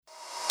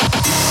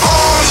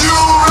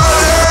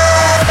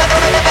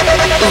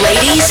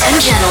Ladies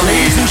and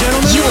gentlemen,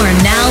 you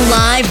are now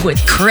live with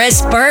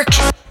Chris Burke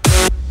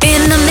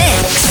in the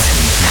mix.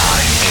 9,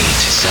 8,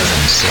 7,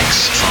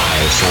 6,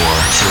 5, 4,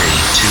 3,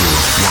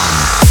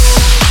 2, 1.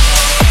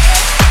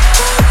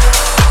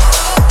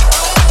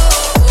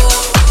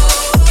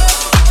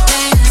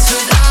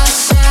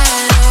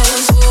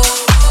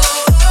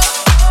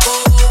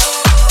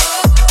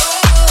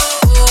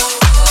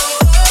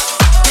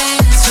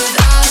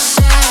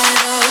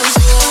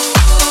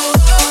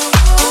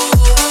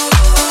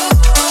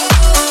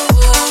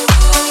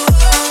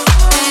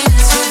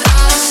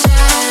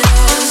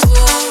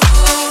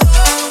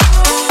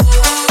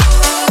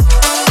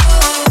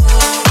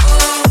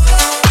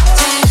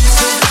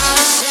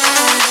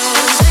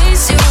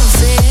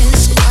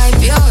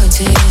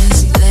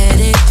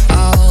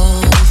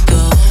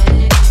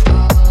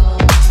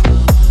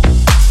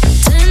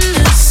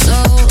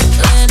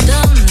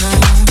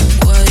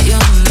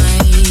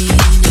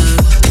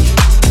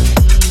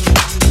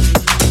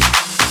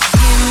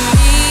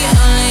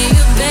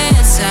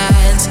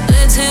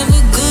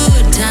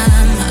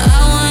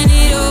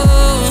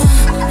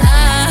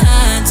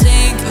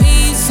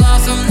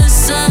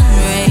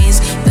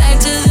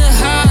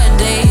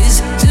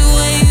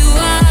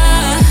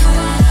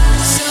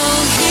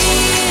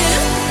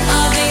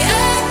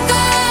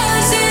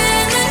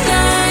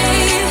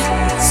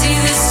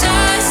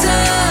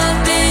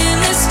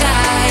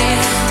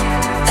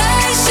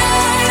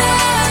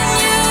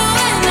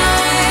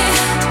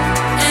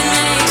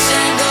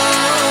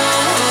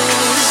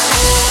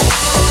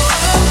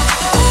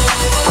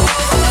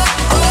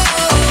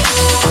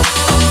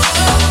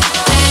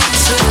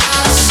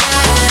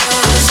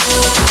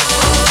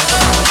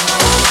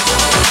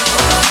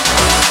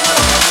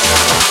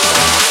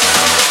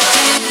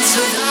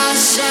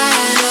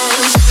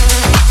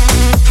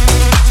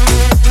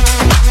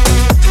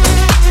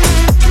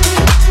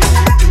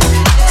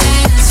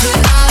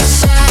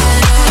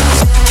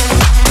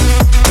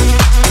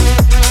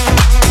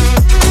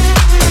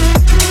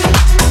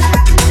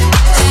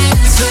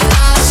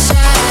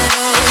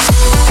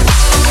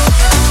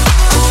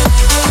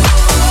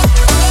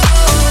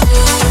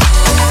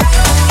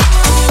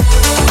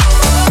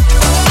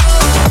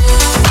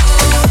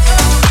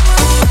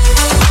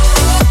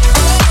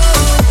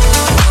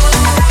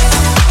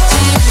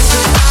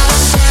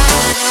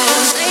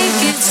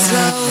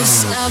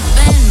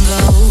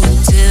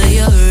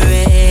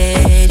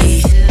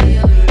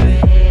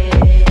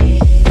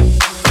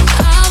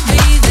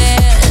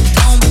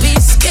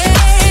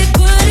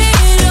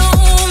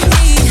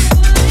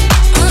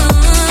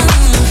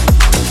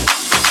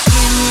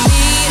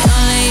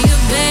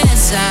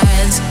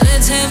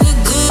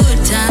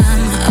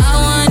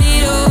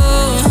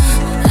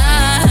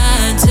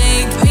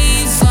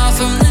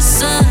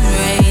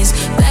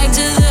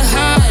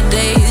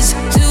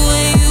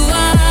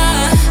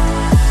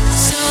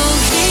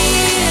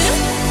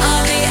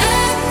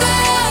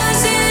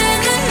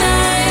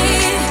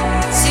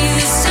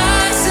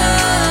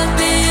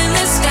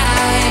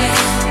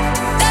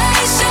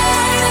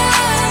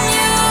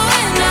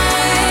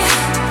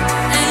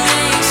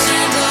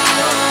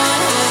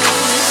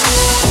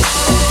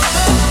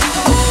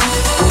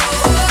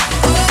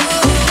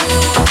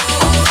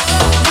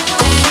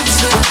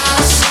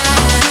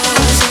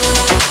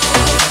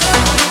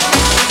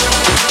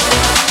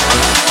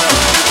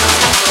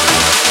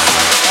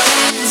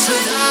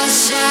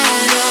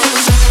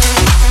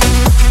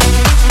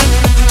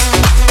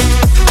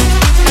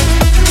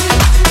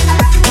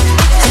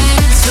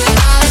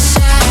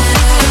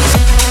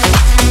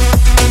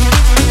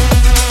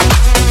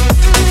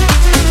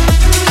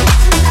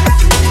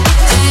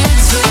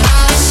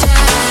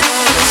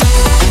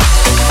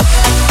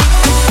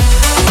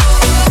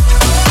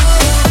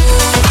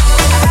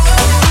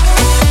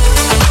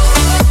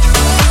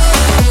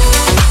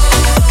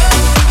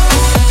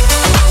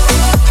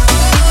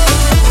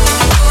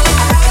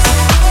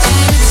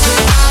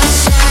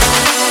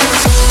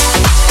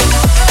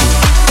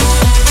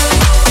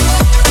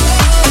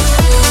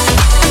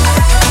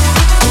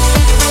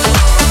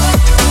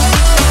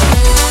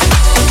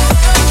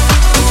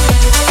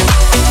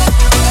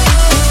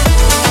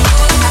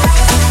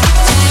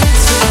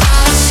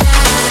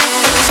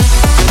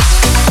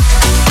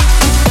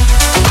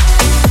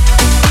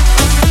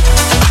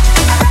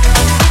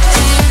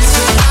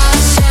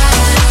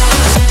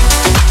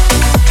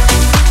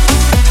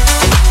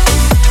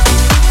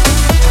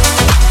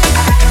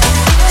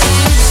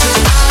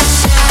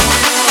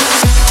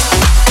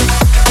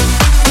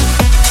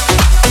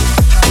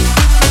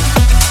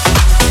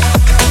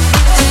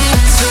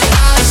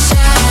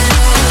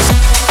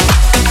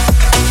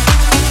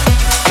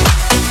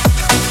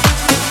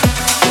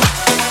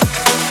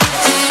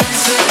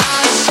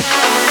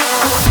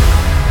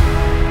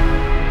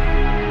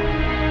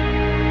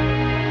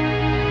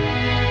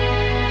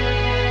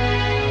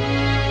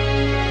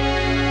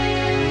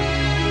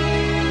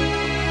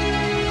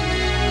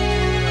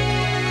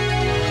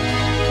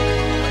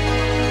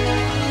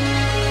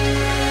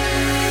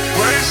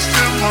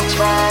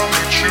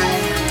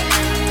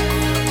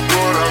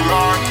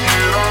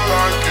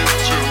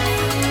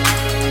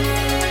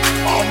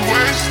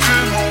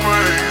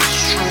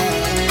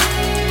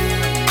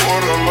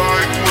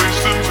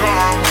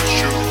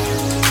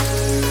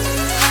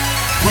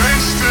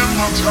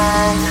 my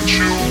time with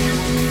you,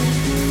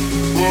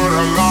 but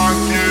I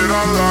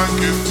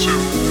like it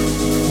too.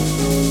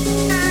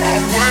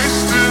 I'm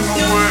wasting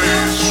away,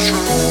 it's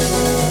true,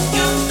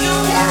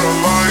 but I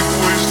like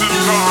wasting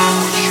time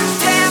with you.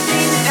 Tear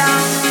me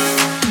down.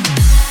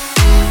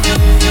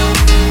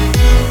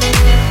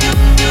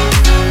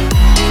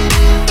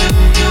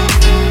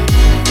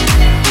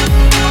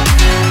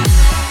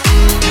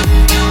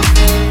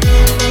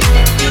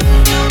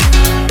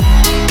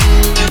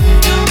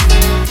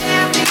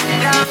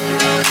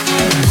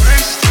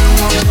 Wasting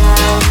my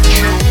time with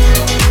you,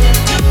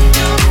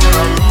 but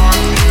I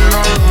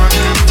like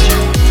it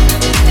too.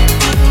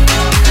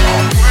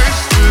 I'm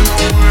wasting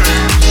away,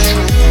 it's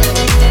true,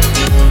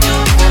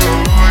 but I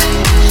like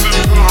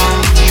wasting time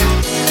with you.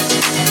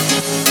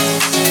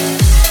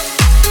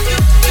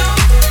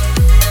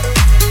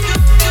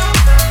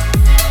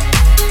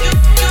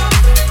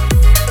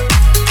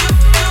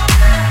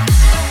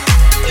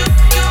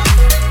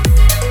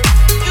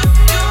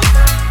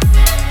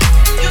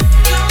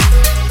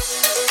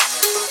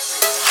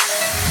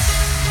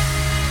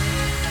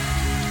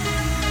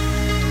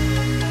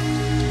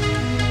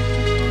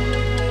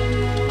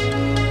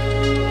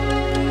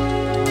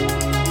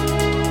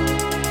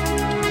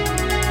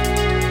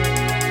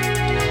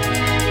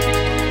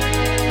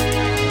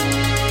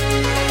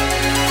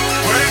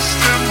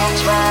 Wasting my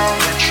time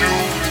with you,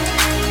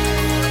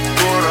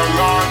 but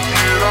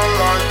I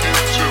like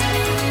it too.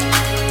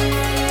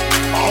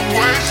 I'm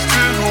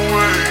wasting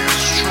away,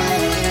 it's true,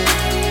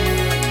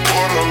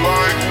 but I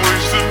like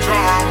wasting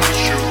time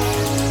with you.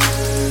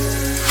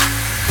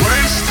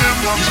 Wasting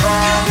my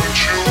time with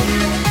you,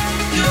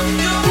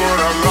 but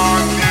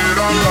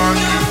I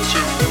like it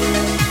too.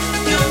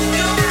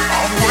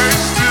 I'm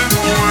wasting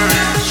away,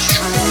 it's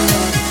true,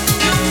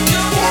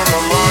 but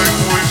I like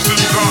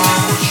wasting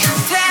time with you.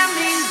 Tear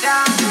me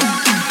down.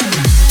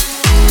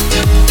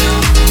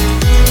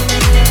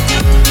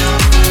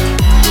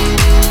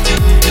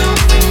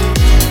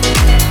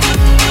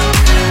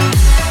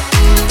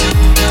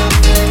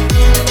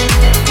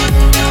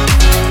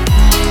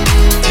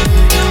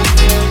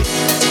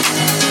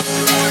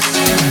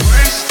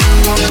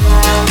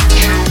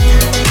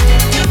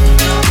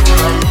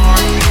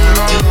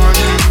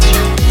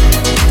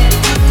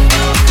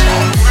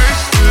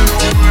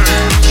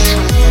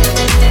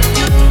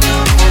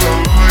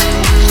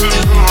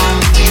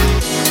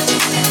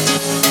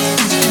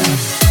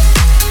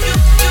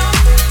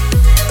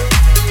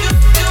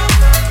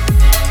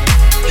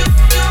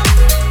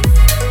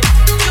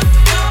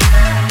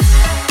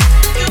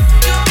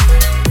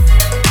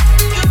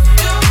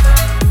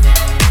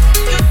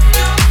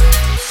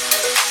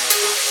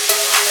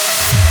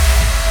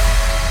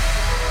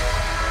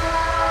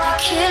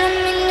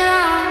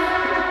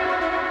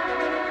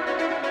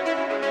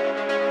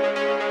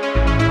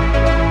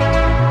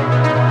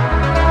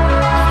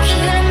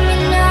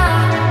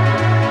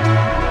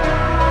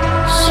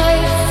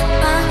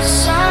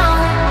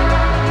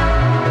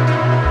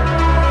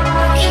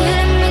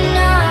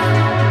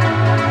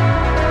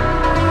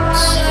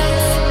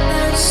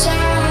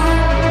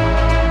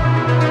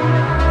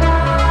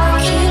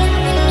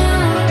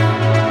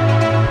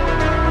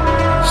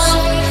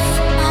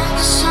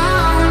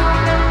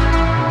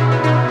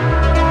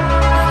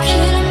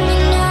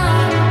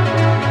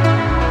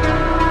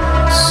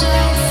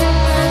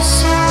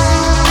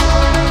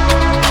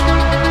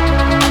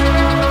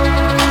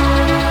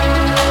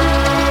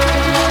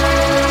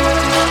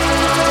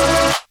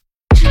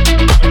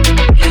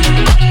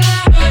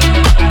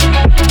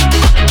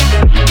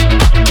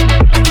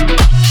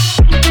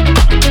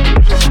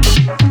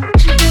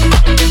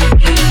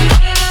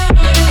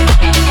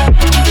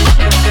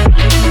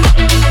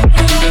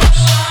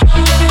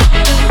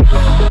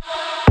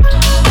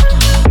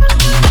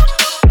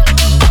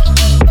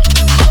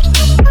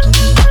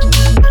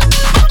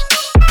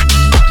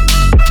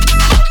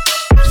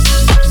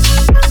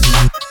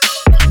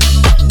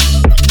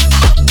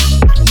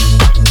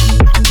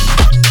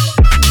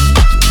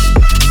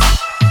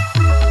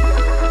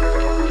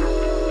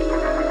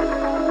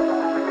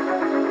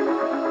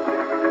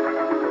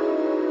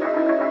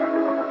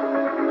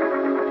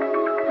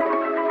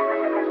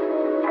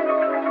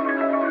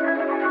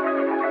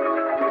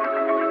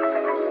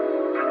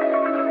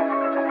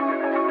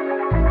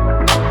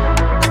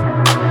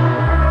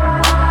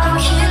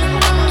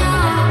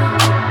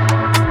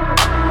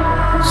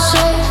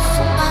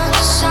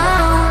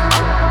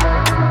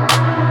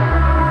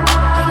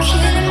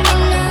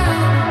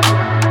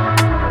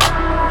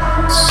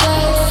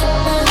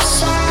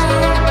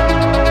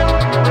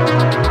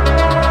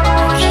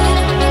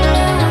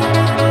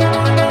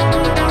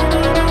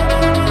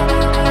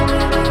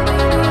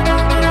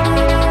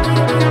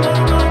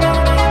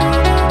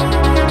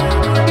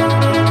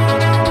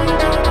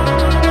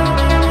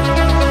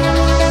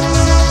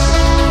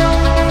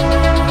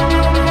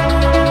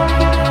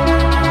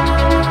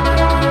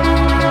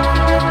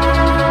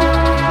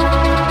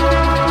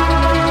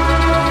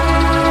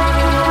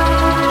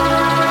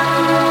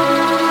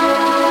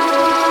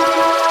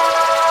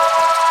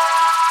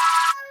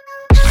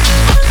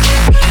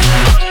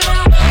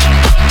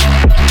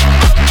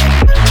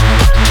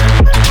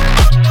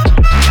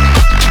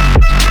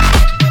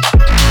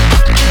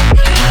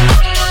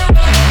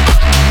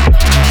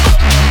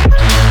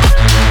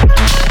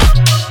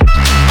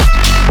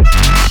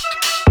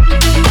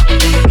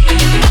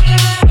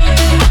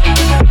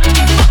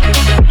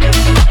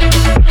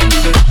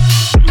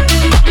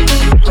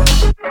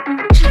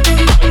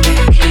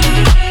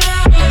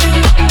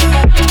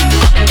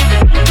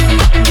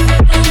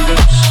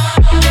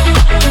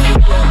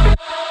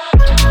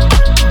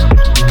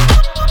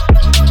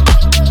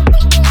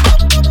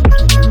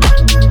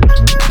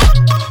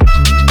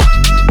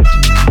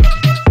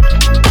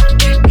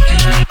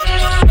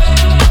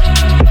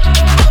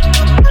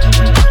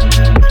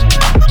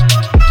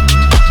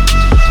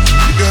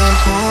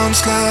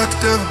 like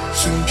the devil,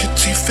 sink your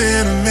teeth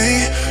into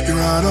me.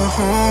 You're on a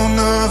whole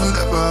nother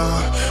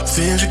level.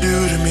 Things you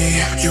do to me.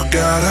 You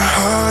got a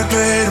heart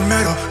made of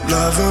metal,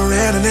 lover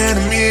and an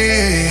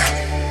enemy.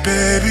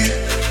 Baby,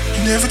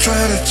 you never try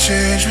to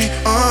change me.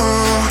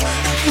 Oh,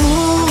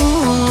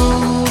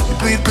 ooh, you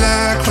bleed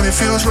black when it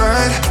feels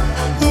right.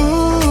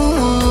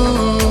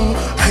 Ooh,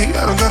 hey,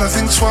 I don't gotta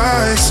think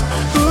twice.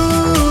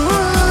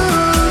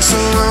 Ooh, so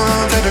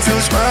long that it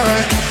feels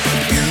right.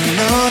 You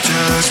know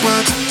just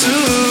what to do.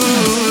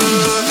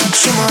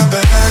 You're my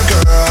bad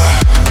girl.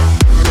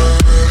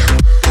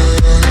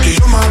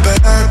 You're my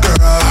bad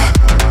girl.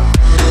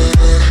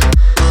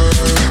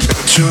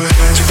 Put your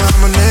hands around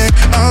my neck.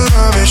 I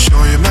love it,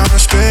 show you my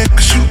respect,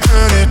 'cause you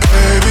earn it,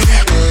 baby.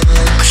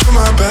 'Cause you're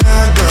my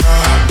bad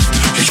girl.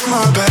 You're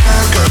my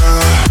bad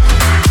girl.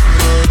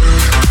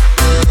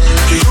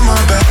 You're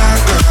my bad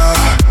girl.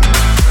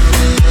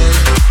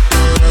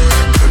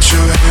 Put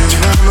your hands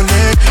around my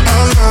neck. I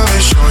love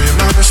it, show you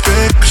my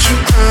respect, 'cause you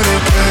earn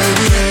it,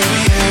 baby.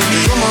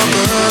 You're my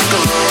bad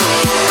girl.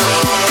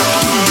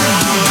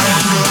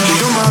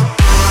 You're my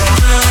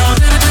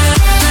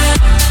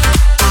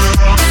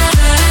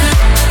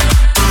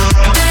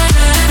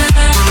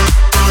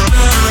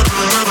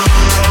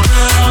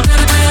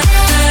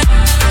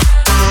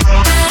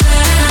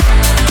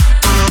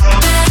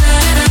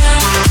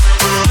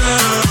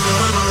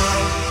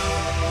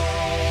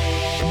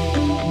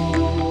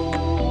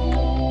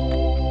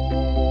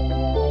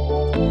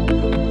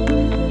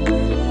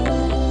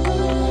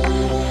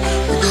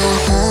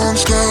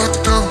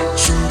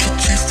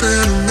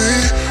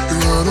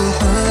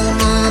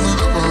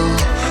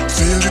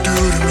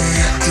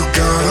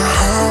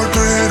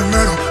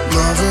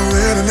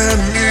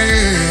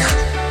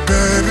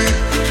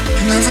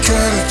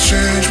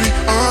change me,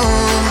 oh.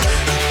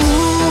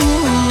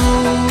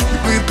 Ooh, you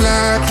bleed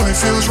black when it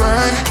feels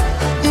right.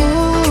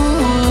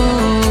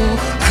 Ooh,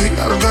 hey,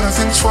 I don't gotta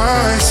think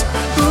twice.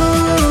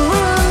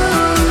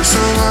 Ooh,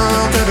 so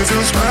long that it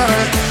feels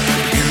right.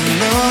 You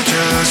know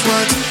just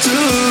what to do.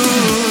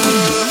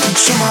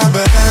 You're my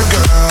bad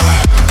girl.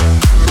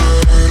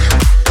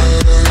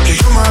 Yeah,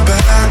 you're my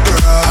bad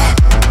girl.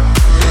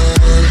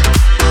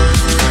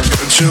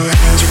 Put your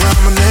hands around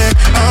my neck.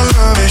 I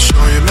love it,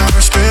 show you my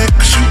respect,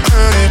 'cause you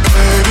earn it,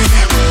 baby.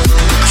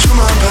 'Cause you're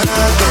my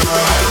bad girl.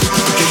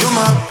 Yeah, you're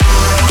my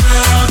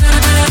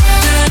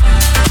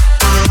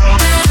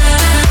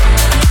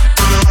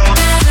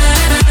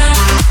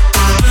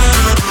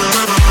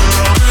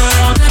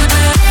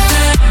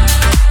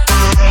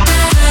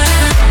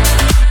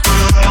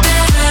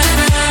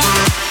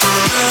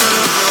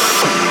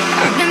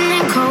I've been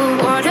in cold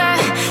water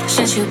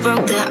since you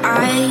broke the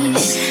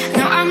ice.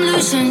 Now I'm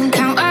losing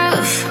count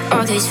of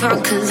all these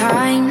vodka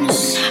lines.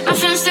 My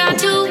friends start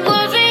to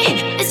worry,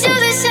 it's do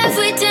this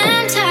every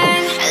damn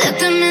time. I look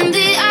them in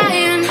the eye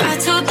and I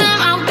told them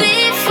I'll be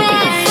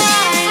fine.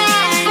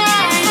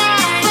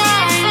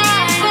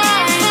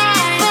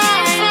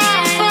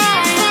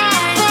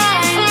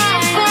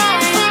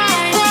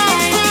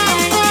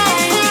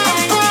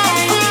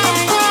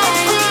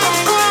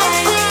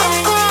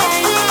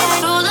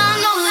 All I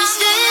know is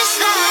this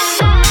life.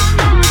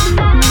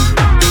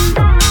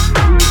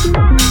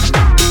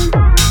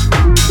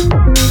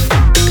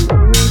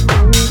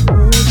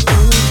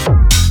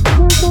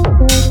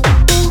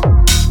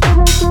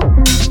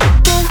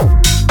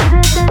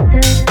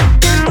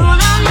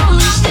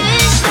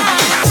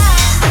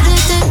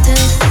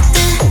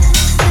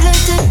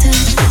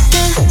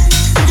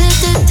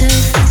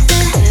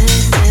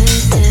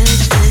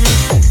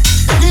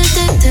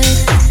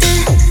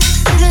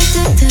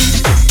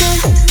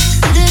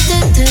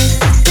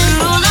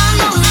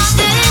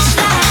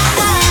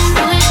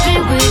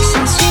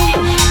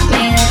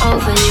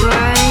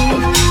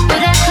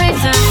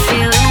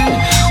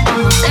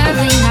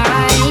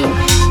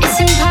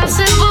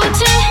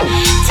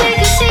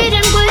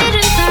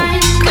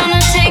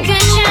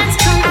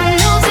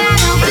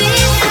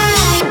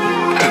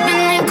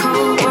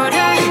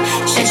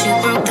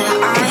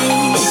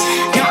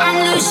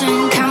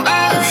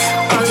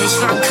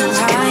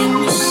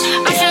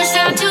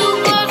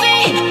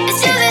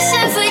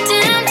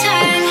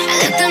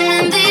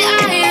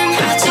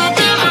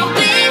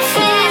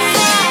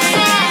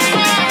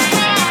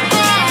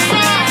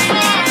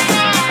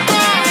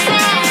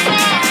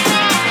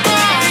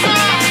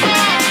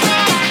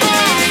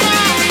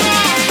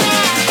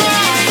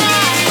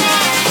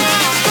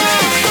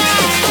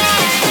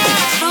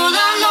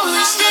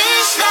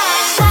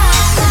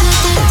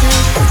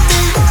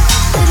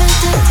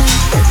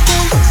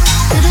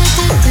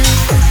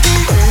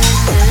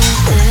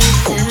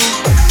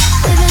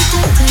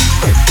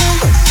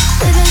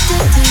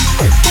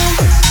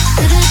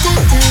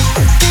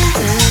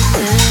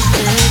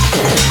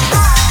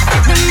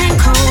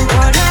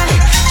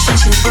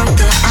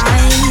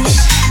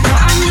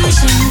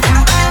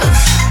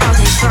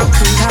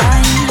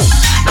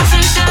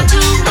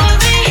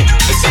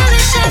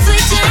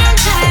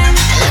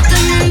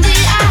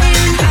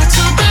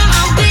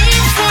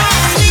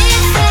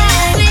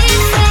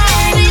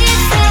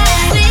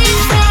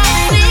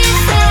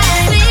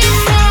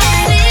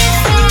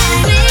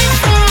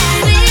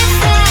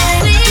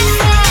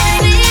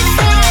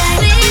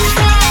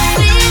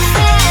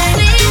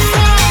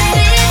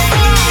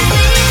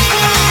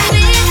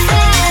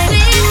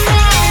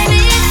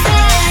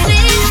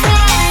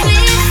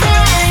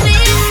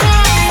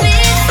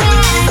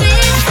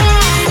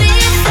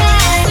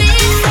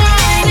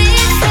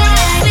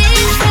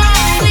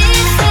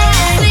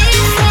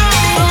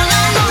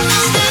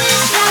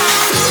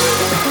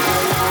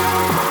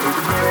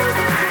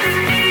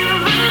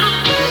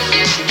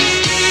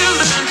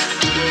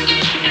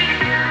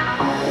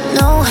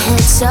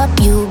 mess up,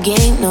 you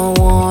gave no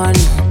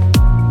warning.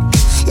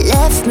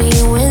 Left me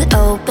with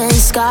open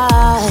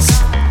scars.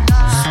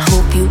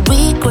 Hope you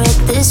regret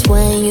this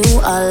when you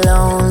are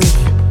lonely.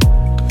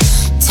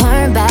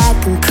 Turn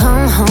back and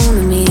come home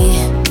to me.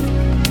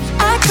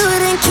 I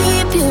couldn't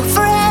keep you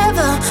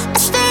forever. I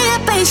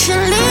stayed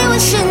patiently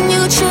wishing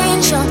you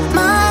change your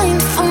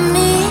mind for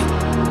me.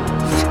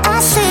 I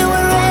say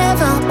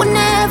wherever,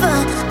 whenever,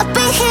 I'll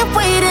be here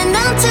waiting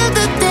until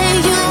the day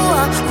you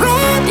are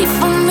ready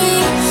for me.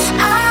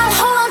 I'll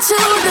hold on to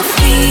the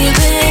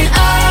feeling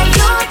of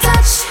your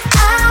touch.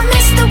 I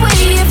miss the way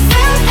it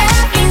felt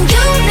having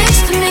you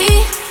next to me.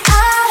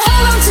 I'll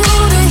hold on to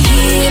the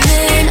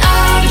healing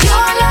of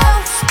your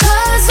love,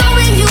 'cause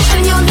only you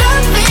and your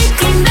love, it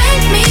can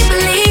make me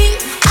believe.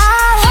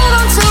 I'll hold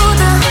on to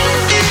the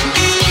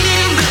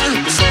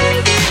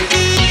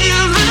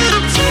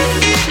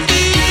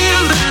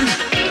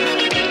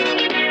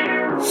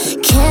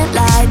can't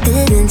lie,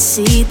 didn't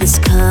see this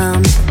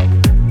coming.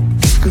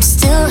 I'm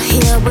still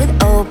here with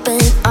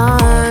open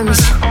arms.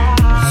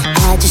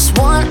 I just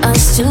want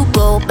us to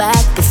go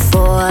back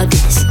before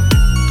this.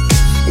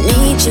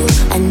 Need you,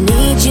 I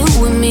need you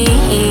with me.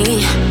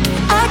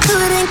 I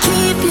couldn't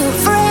keep you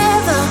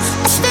forever.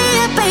 I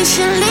stayed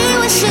patiently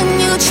wishing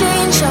you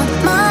change your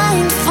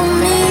mind for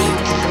me.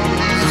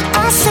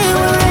 I say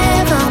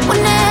wherever,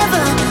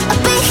 whenever,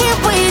 I'll be here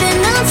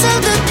waiting until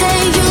the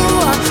day you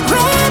are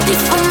ready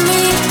for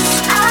me.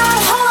 I'll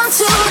hold on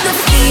to the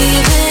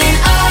feeling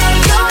of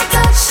your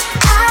touch.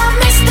 I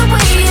miss the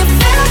way it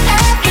felt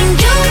having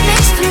you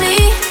next to me.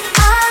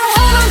 I'll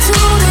hold on to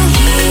the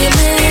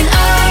healing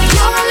of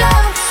your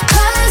love,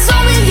 'cause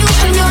only you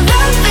and your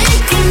love,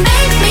 it can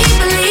make me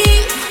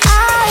believe.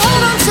 I'll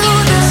hold on to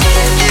the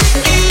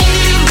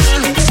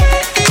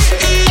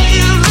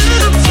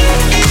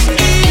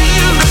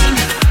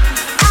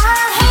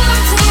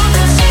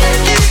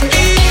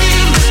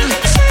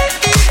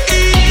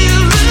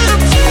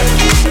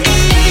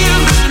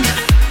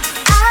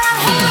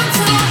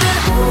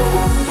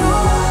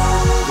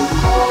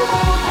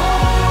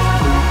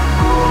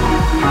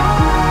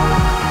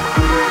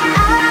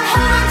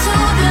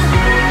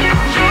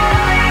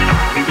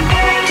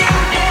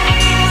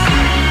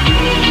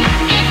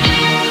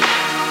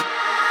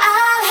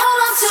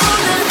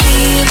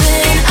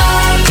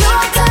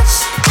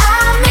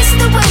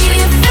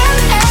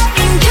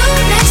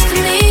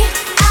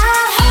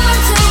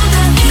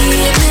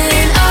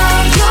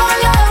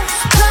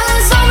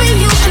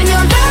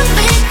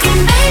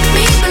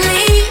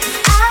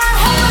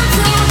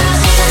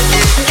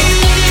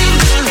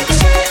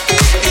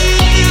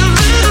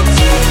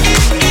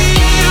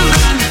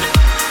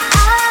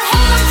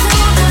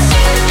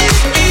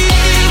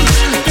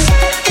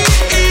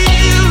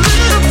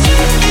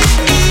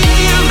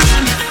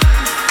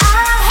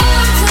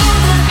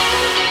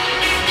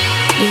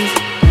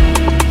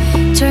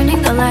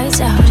turning the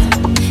lights out.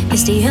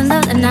 It's the end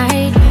of the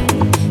night,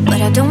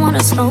 but I don't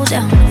wanna slow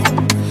down.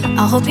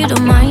 I hope you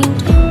don't mind.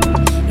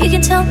 You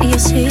can tell me your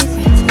secrets,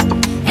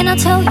 and I'll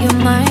tell you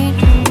mine.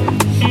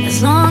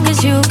 As long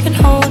as you can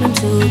hold them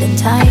to them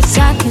tight,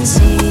 I can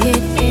see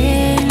it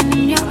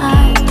in your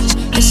eyes.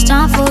 It's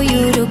time for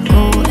you to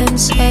go and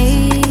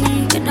say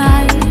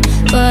goodnight,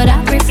 but I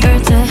prefer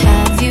to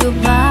have you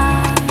by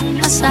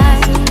my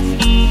side.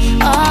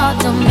 Oh,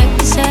 don't make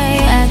me say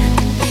it.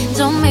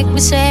 Don't make me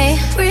say,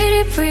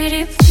 pretty,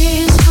 pretty,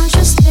 please, won't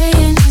you stay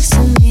next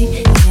to me?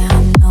 Yeah,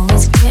 I know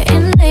it's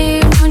getting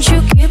late, won't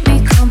you keep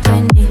me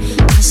company?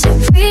 I said,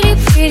 pretty,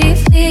 pretty,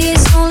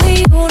 please,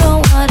 only you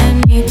know what I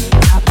need.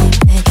 I'll be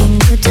begging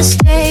you to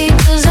stay,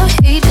 'cause I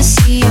hate to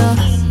see you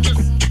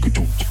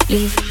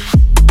leave.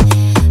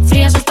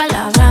 Frías tus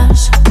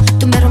palabras,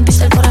 tú me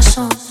rompiste el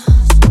corazón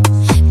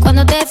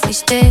cuando te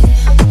fuiste,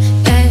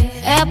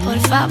 por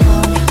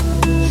favor.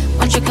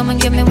 Won't you come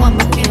and give me one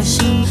more kiss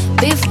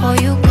before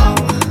you go?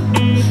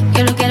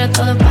 Yo lo quiero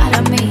todo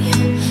para mí.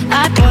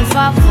 Ay, por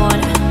favor,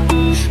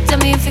 tell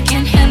me if you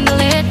can handle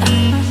it.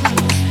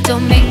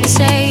 Don't make me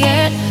say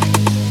it.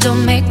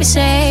 Don't make me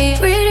say,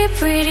 pretty,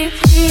 pretty,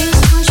 please,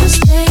 won't you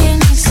stay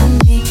next to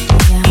me?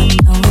 Yeah, I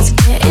know it's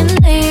getting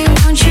late,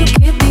 won't you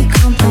keep me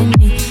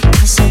company?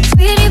 I said,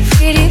 pretty,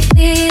 pretty,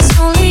 please,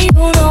 only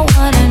you know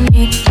what I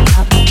need.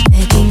 I'll be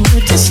begging you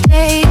to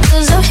stay,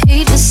 'cause I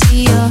hate to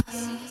see you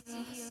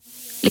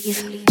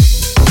leave.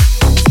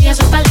 Frías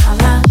tus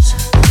palabras,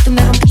 tú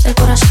me rompiste el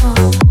corazón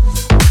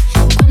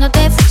cuando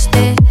te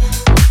fuiste,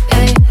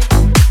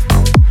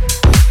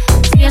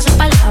 Frías tus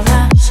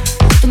palabras,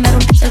 tú me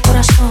rompiste el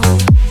corazón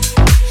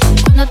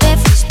cuando te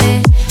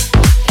fuiste,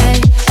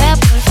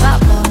 por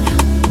favor.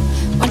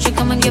 Won't you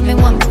come and give me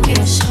one more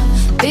kiss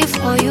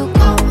before you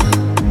go?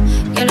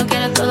 Yo lo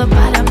quiero todo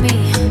para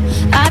mí.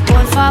 Ay,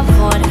 por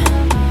favor,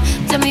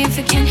 tell me if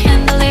you can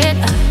handle it.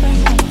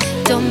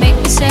 Don't make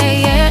me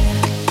say it.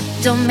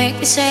 Don't make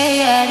me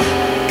say it.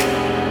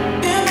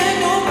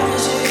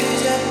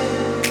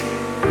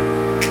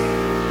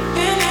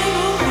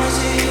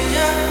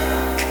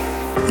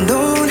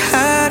 Don't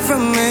hide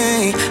from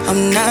me,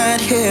 I'm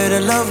not here to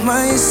love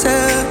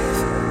myself.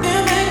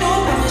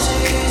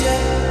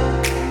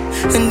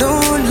 And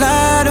don't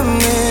lie to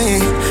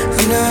me,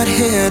 I'm not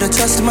here to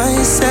trust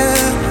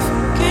myself.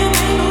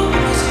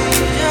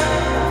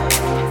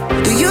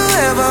 Do you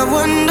ever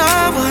wonder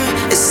why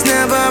it's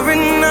never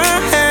in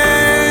our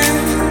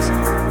hands?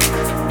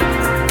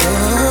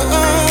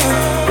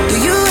 Do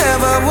you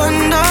ever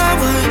wonder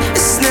why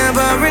it's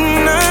never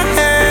in our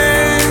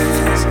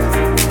hands?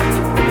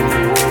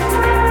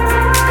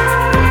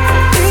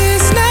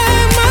 It's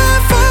not my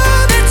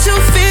fault that you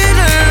feel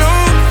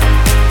alone.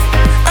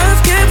 I've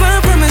kept my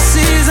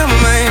promises, I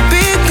might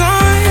be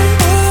gone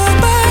all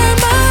by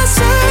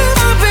myself.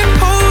 I've been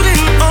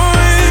holding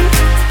on.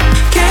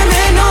 Can't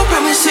make no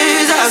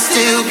promises, I'll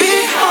still be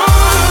home.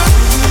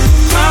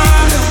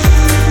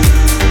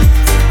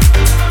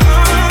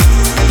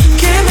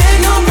 Can't make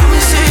no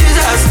promises,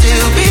 I'll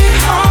still be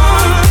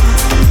home.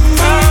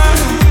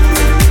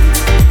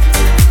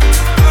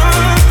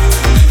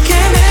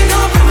 Can't make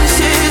no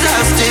promises,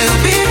 I'll still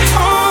be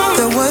home.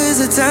 There was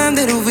a time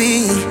that we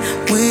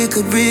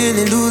could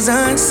really lose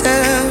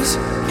ourselves.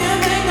 Can't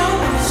make no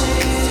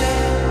promises.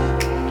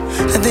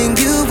 I think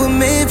you were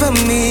made for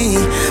me.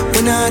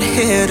 We're not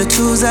here to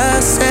choose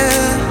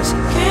ourselves.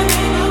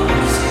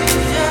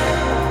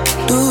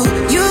 Do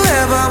you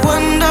ever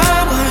wonder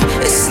why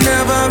it's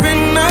never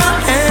in our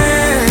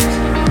hands?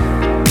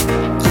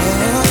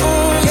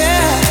 Oh,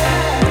 yeah.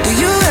 Do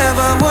you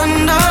ever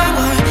wonder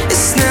why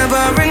it's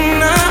never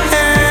in our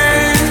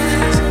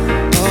hands?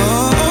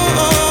 Oh,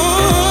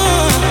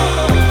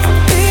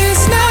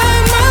 it's not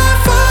my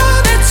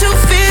fault that you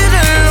feel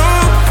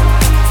alone.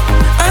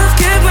 I've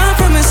kept my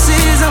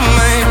promises, I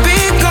might be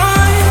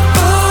gone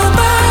all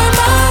by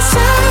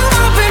myself.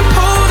 I've been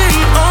holding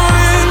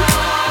on.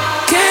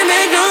 Can't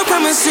make no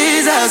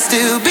promises, I'll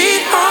still be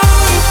home.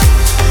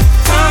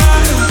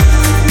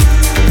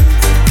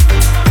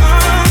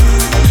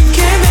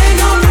 Can't make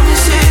no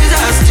promises,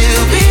 I'll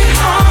still be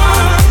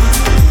home.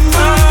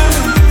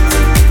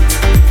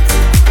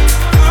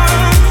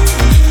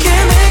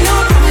 Can't make no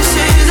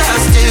promises,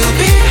 I'll still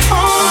be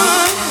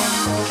home.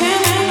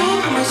 Can't make no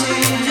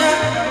promises, yeah.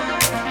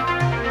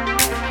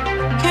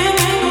 Can't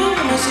make no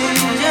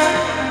promises, yeah.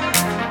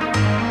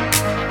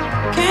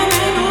 Can't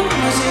make no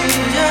promises,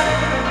 yeah.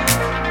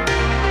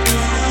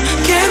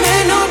 Can't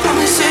make no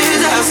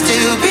promises, I'll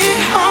still be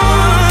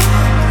home.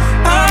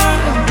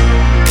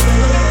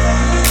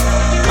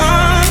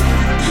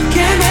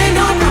 Can't make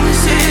no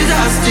promises,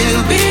 I'll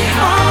still be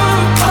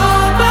home.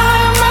 All by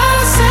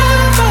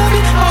myself, I'll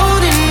be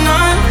holding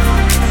on.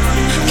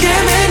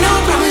 Can't make no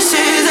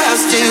promises, I'll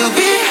still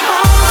be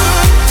home.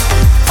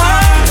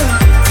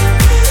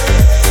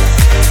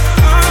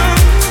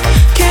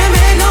 Can't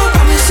make no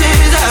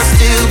promises, I'll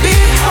still be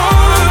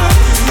home.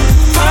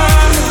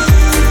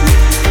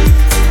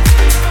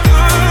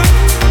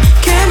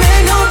 Can't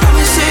make no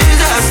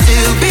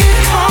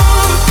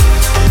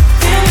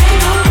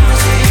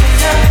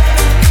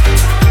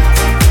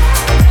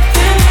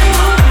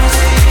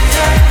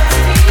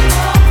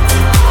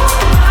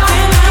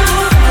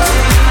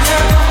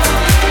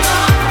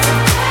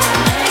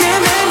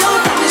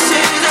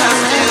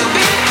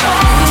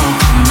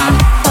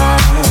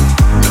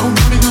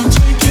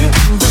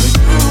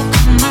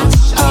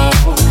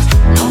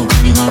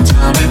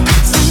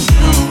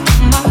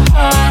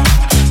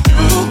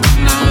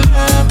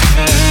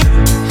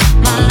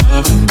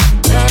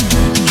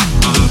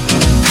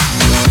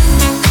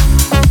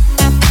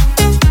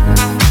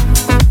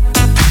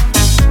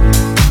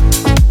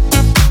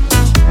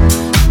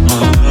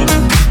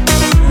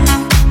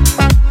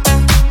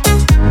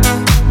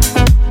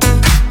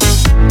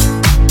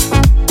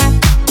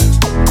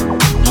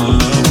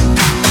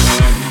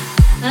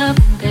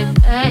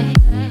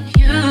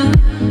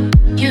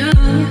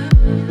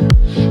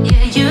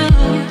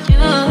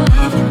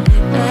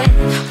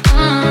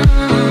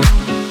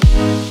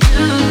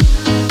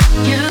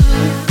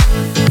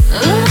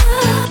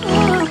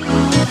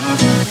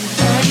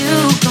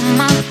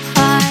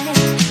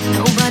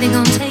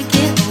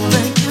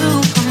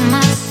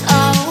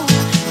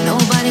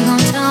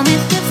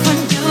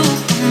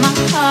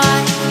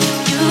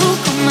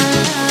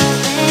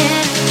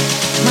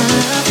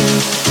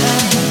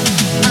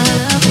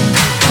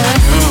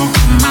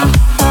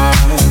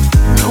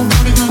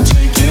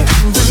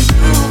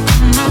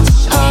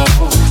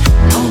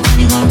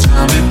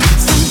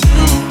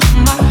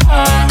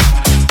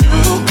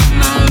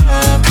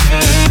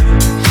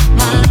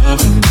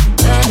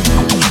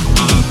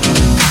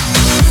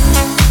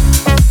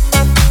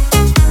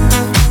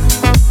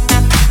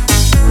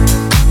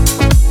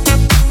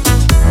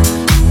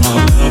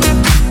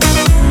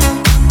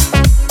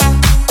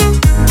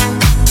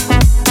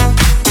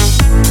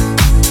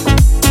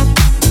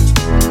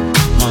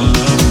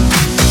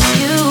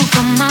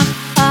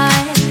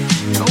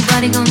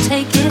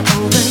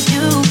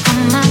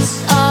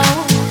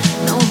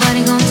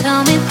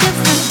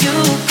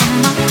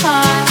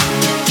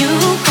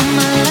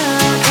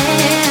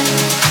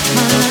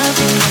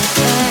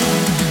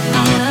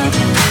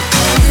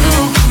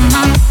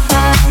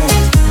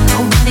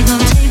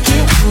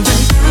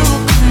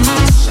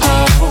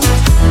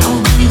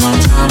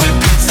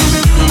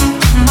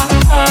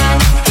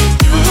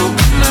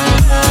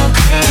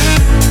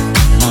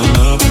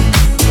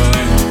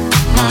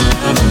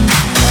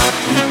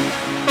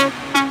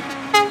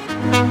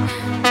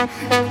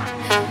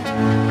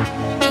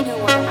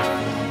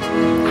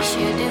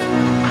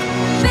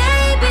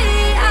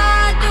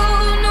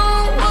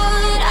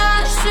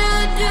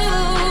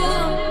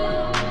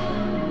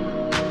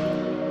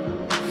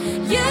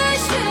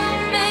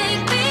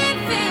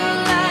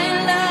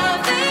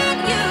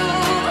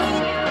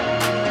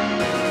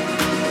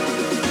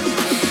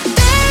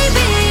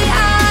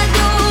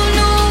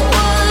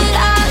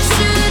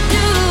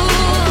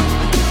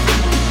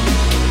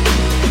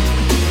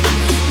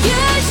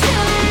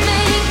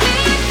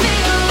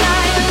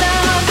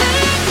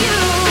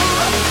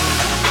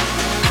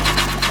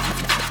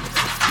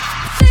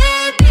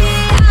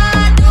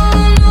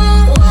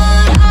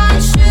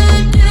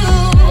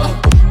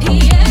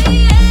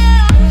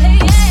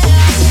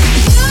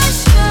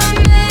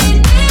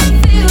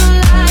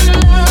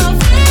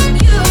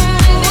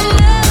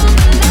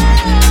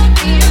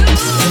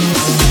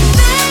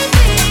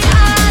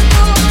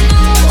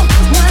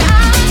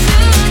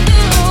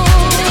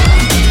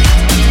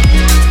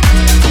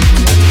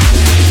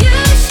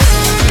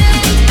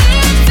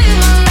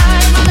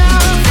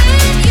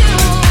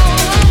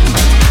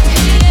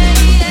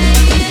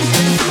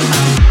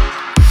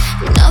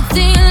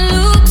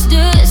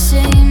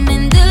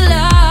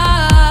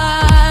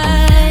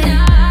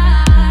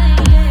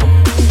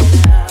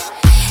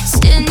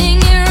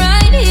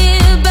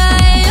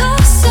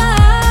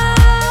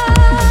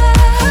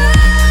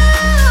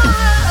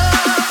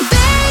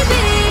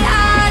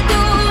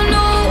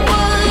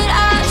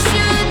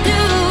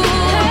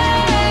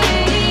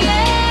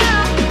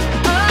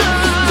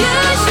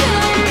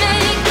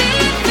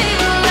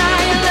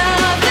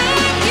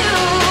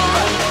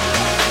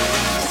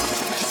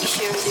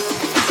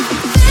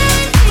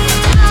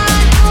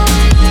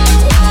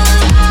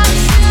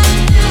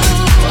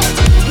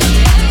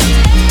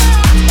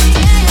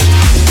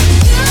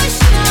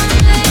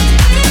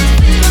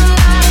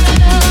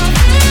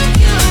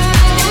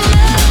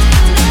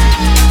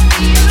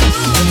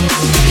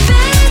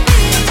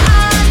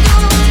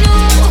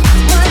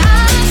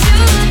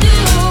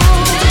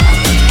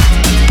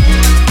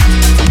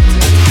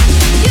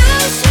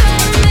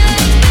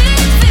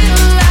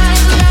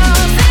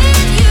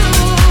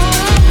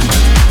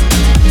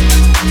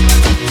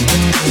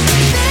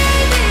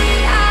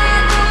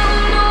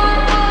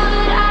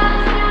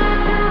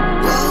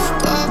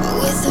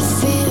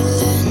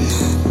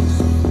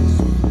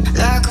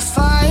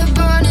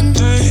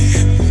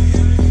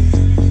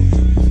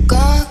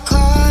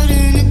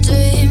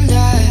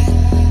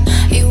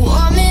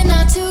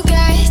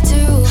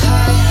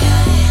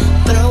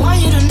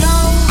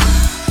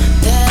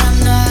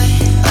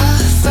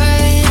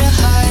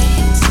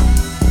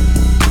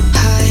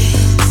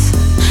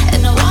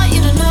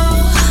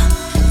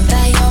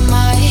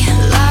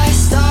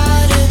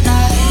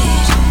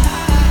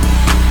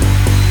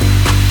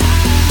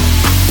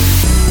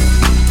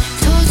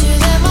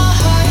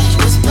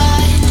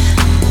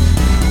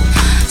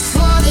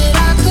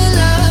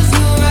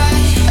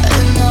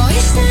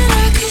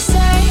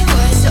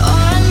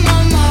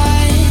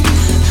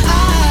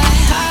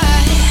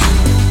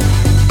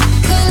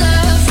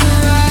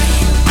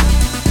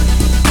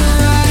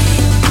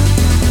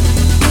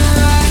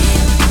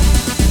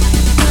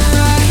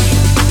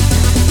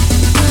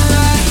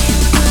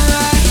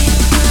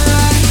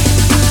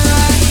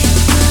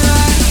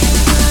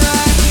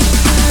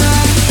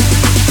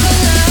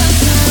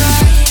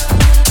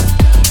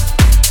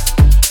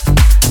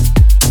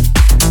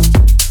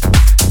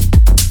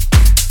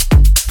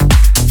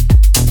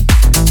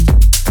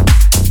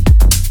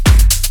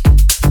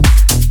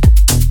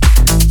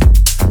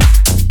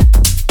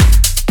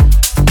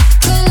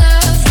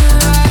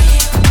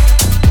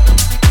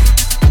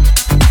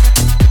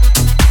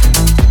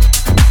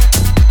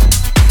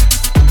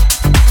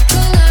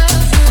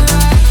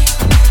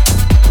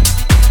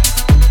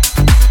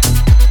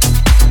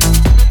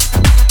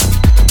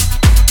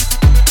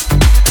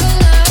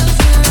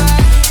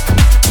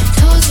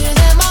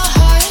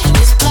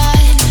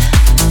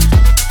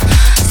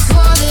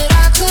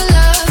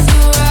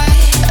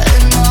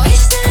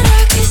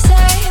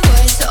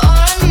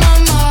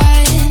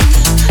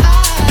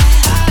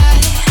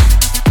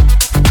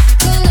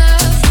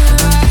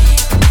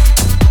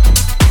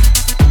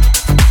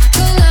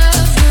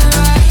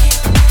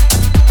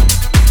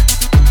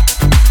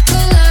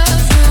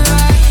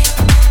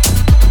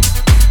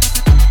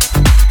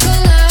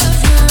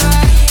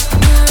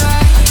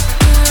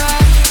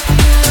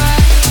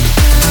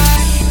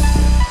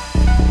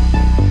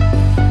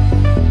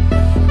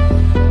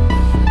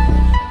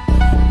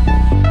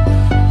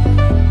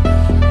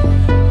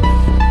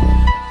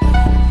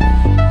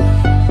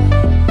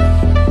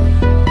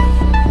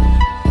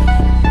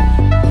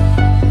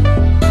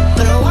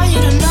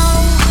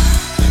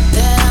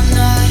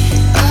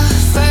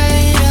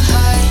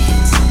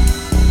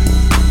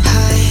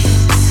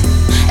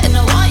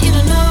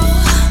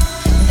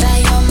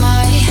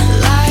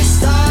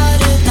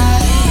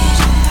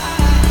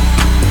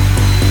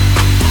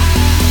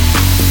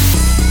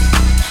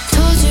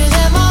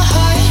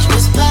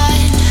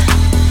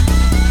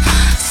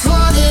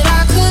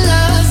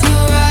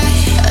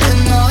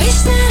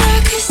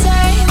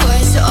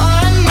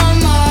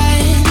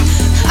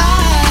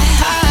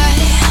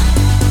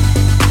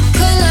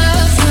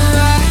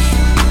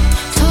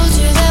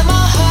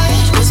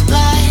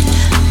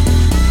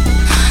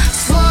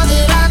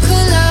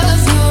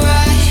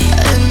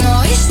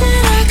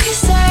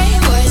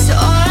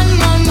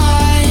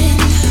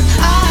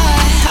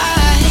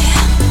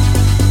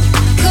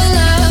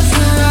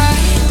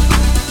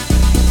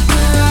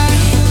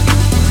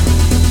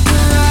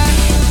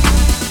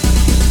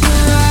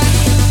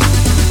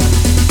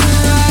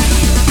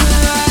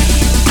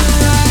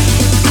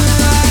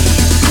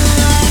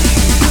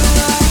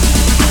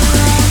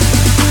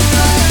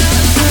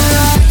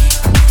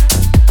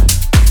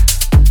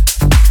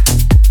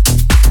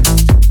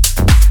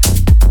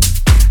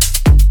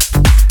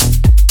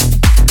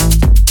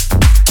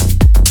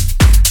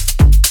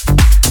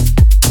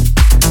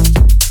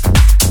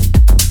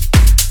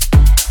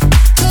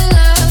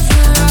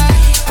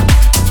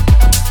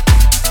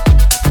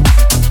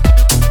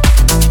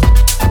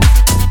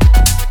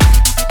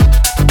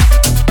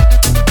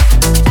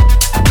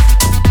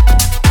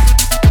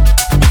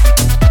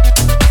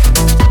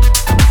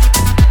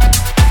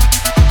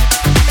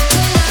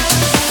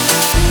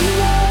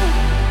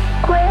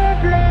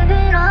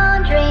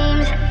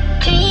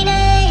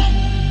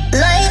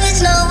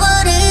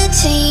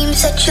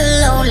Such a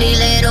lonely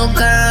little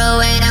girl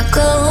in a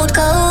cold,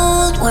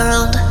 cold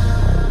world.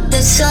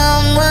 There's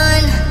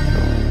someone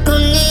who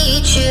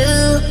needs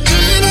you.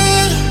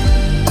 Genie,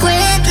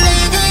 quit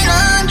living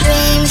on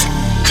dreams.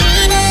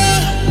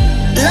 Genie,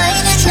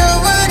 life is not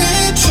what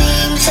it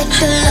seems.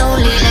 Such a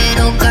lonely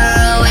little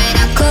girl in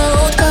a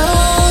cold,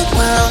 cold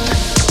world.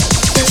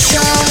 There's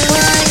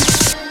someone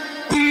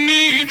who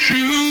needs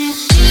you.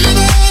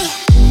 Genie,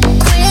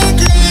 quit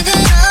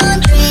living on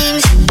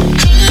dreams.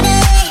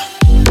 Genie,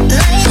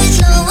 life is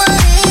not what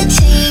it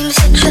seems.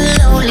 Such a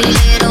lonely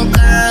little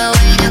girl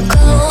in a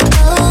cold,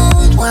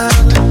 cold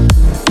world.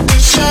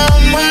 There's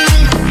someone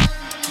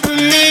who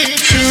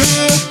needs you.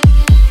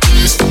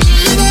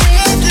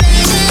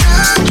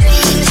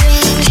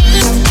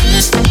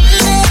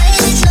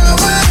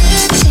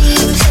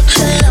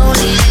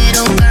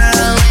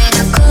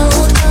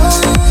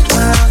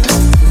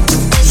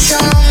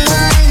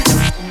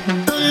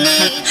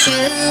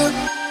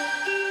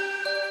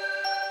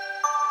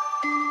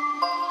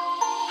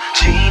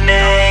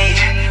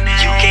 Teenage,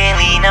 you can't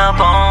lean up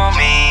on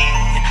me.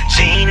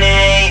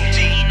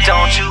 Teenage,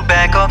 don't you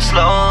back up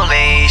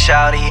slowly.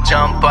 Shawty,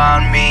 jump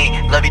on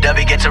me.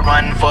 Lovey-dovey get to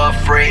run for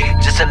free.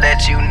 Just to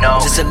let you know.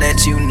 Just to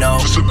let you know.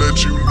 Just to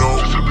let you know.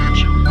 Just to let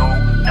you know.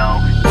 No.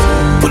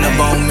 Pull up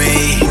on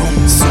me.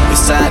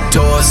 Suicide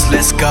doors,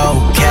 let's go.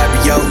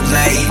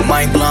 Cabriolet,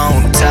 mind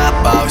blown. Top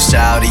off,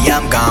 shawty,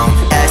 I'm gone.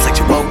 Act like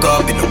you woke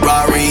up in a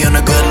Rari. On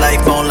a good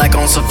life, on like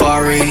on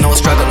safari. No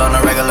struggle on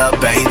a regular,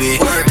 baby.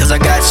 Cause I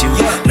got you,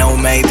 no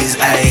maybes,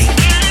 ayy.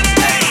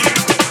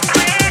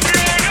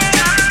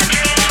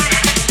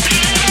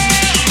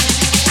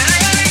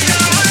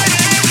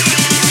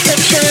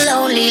 Such a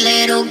lonely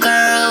little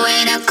girl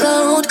in a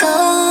cold,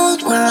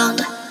 cold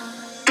world.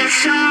 There's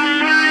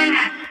someone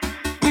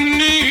who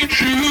needs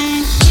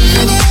you.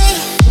 Genie,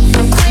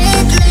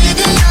 quit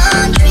living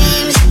on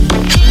dreams.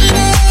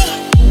 Genie,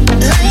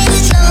 life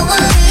is not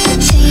what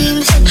it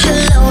seems. Such a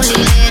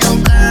lonely little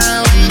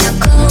girl in a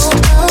cold,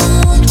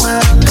 cold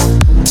world.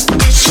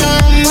 There's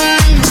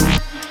someone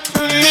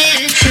who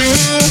needs you.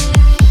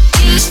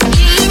 Genie,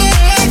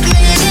 quit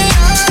living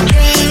on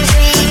dreams.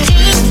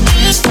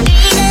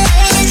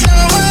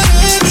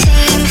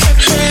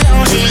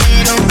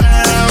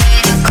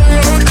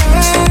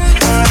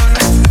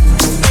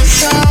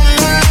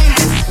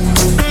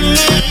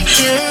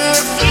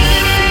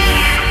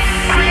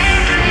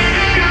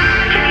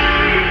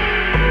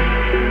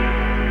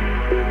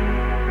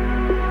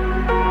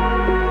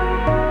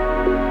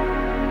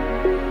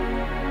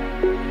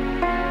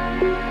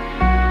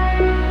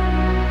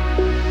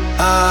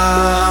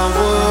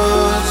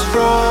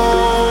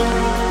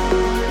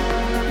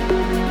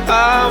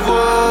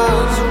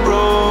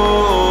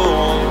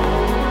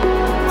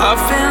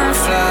 I've been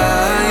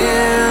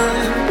flying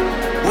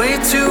way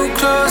too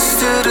close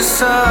to the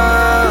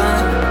sun.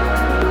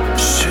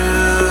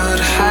 Should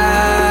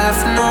have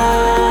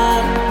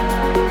known,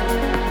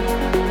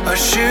 I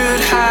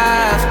should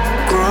have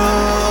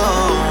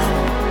grown.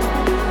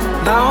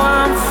 Now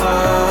I'm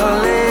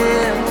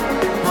falling,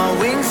 my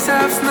wings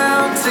have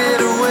melted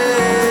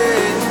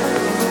away,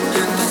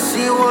 and to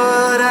see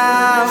what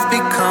I've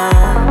become.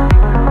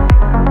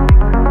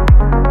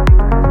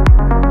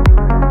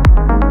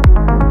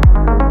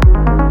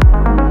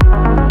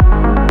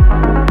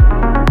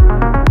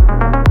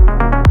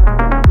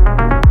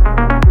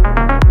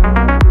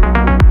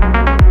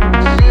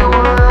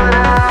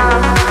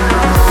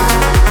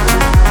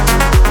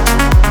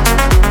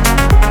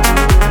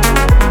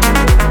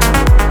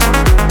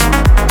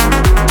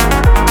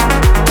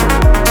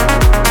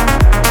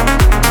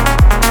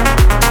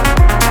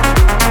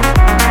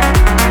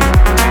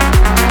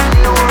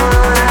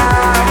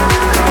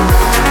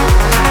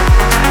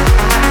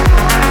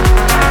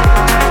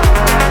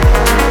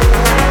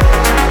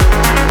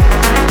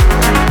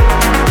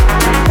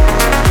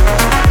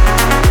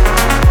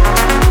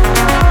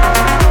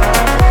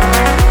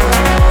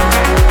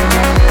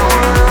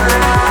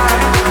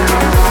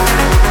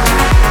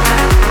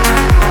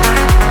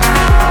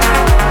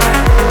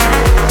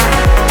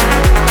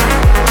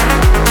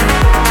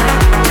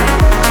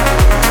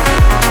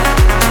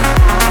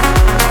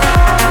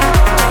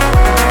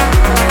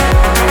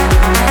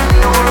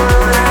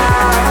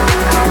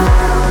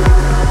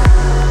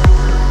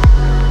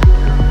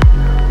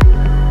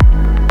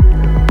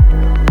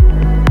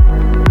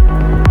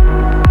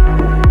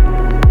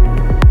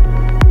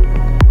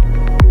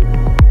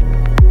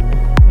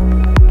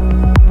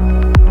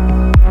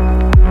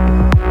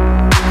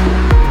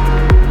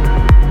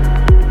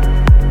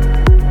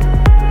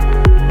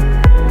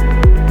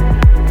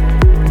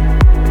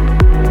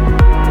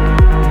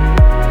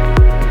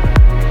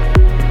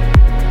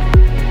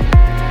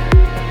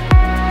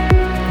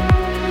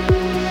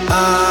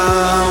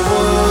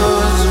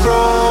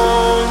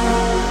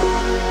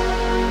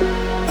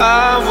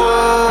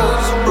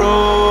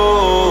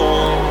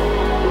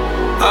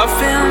 I've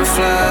been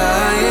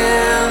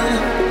flying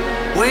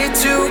way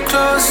too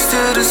close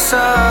to the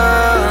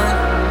sun.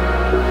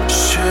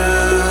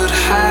 Should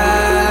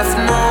have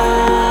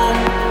known,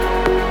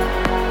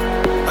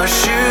 I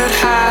should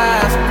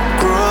have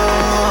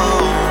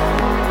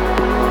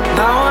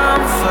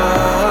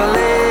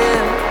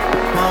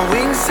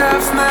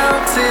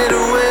melted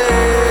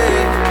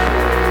away,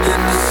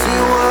 and to see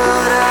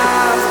what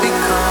I've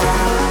become.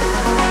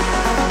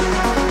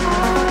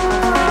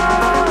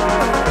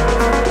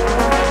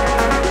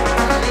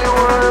 See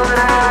what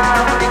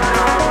I've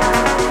become.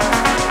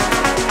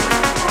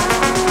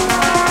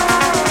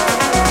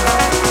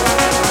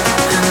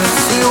 And to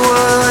see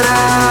what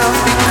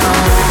I've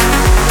become.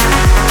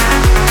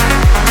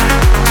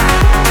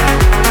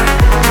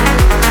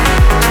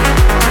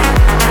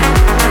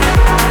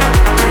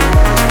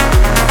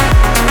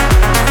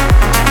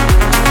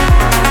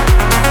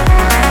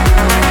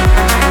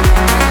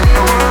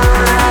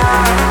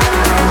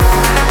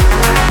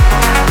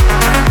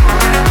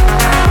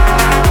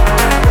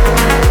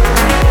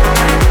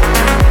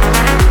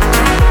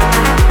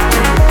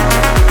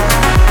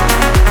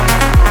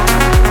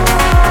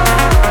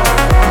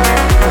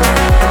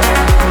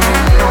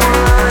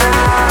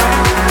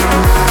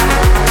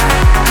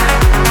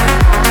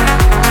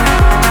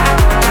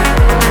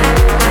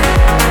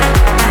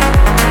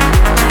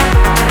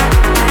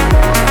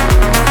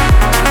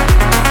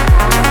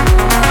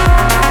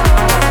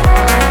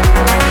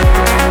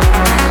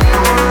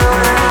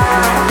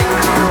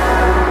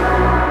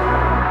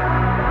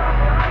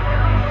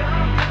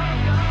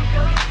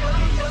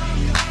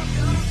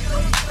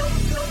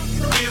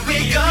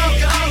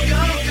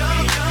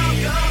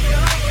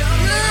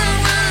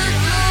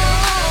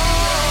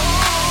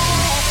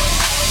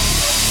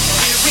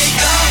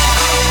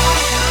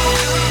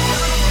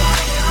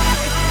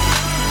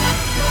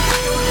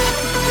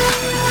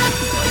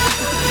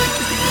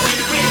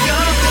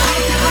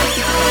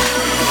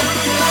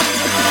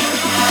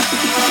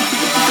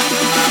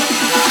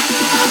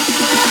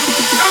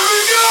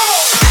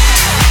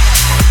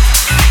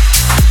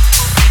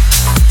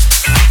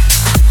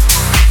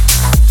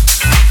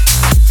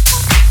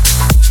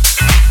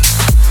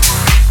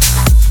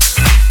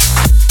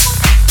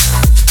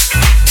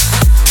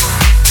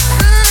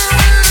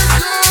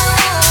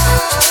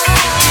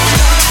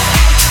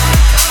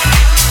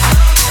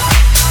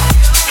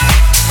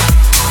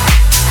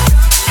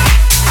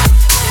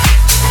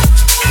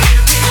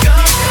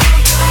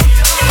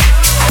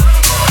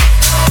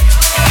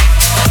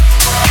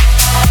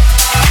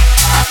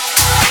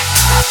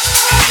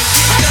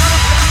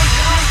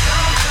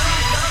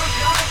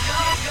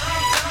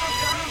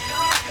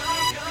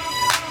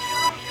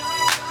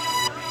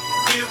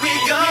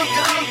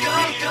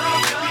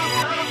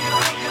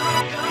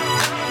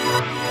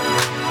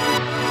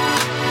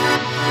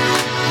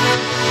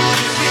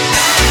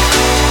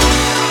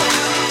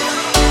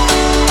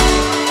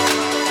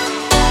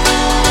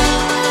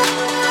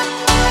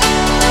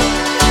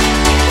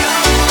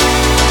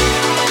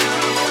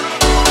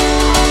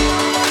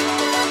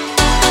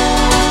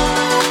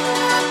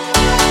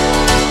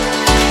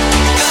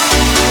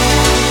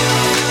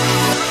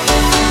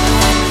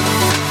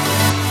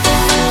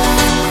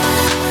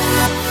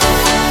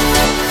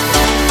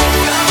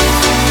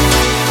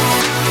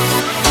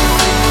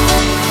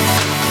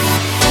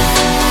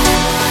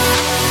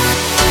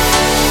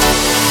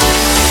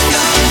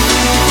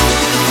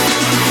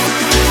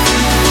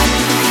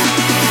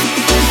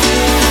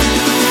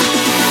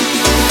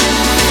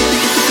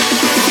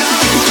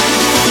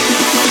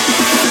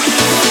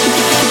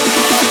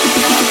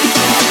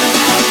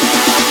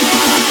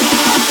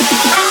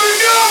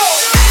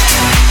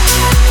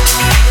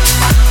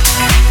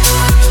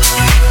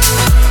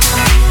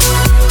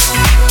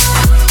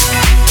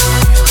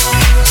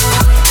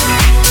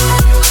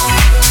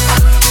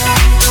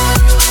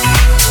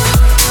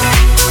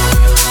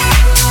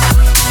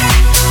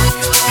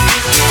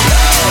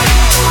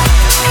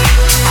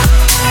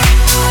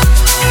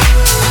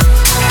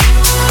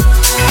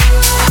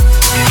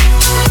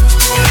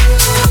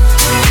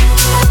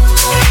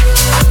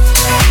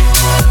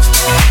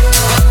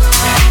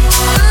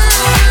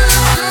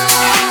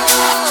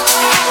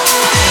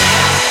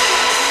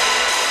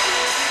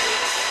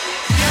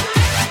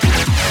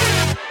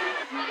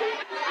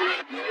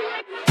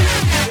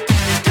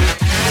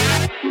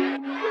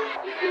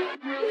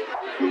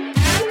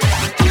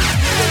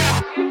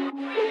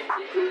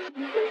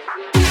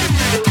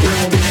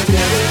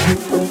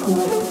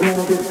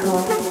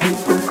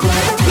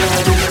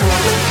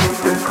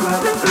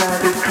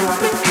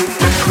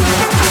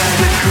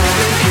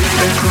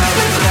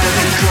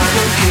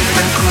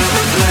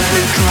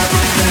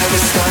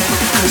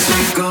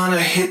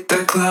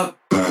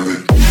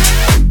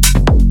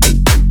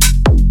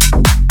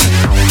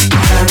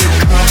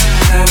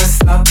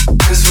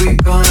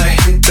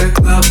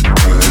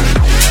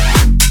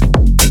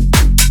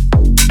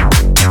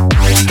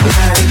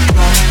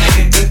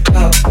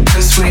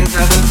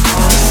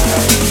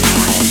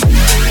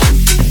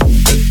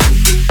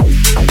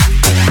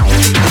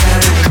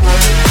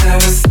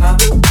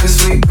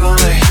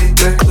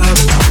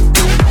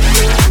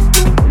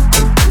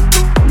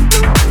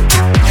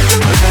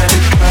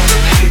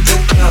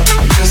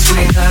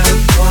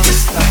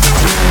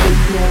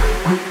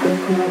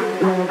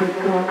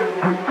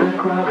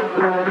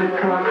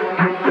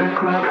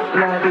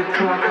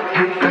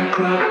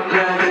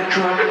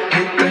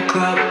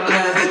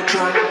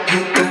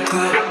 Hit the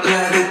club,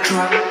 let it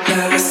drop.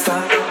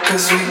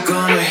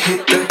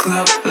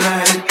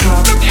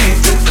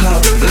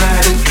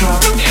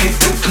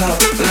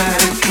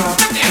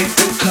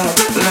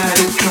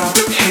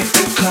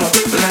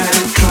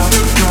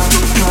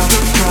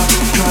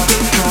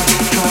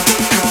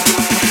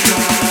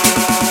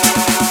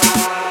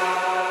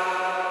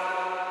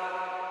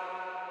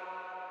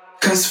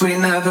 'cause we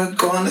never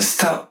gonna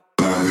stop.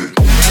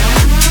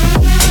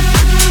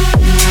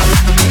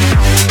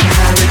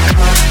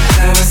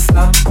 Never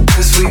stop,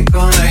 'cause we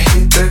gonna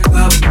hit the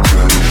club.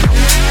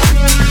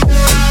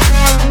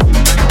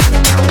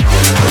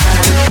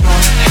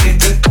 Hit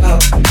the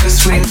club,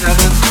 'cause we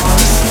never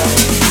gonna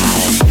stop.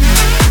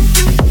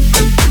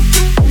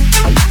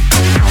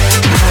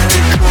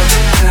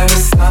 Never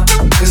stop,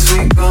 'cause we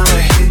gonna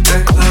hit the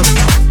club.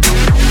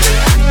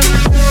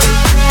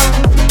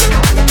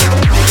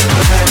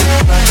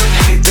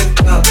 Hit the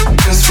club,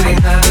 'cause we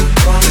never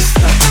gonna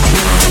stop.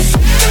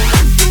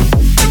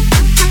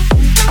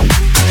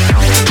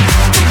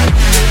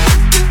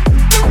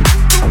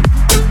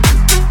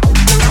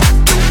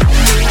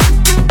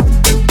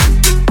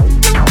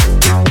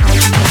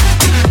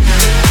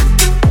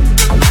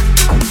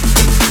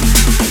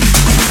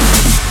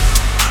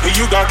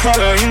 You got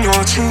color in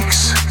your cheeks.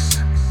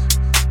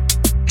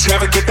 Do you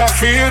ever get that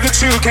fear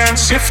that you can't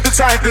shift, the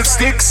type that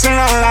sticks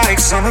around like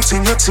summits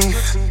in your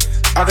teeth?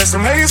 Are there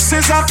some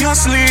aces up your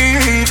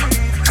sleeve?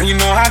 And you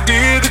know I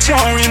did that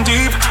you're in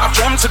deep. I've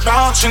dreamt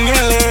about you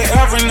nearly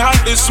every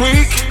night this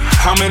week.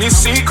 How many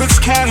secrets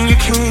can you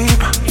keep?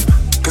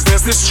 'Cause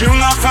there's this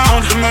tune I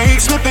found that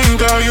makes me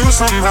think of you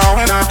somehow,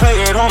 and I play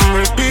it on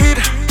repeat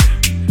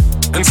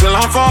until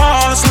I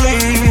fall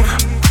asleep,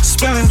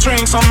 spilling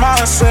drinks on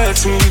my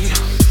settee.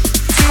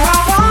 Do I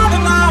wanna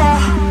know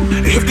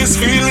if this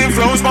feeling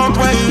flows both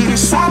ways?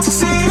 Sad to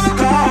see you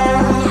go.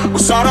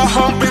 We're sort of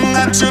hoping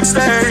that you'd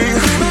stay.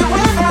 Maybe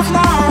we both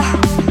know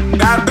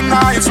that the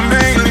nights were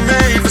mainly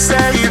made for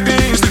saying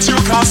things that you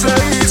can't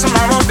say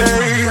tomorrow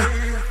day.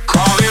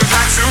 Calling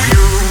back to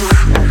you.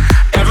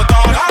 Ever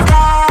thought of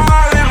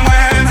calling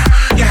when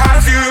you had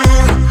a few?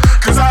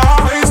 'Cause I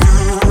always do.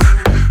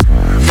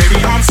 Maybe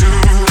I'm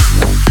too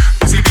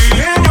busy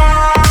being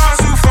yours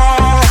to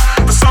fall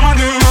for someone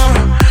new.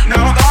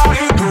 Now I thought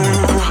it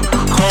through.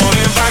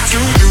 Calling back to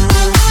you.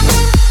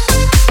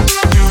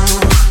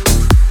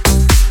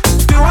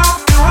 Do I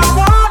want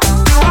to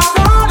know? Do I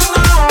want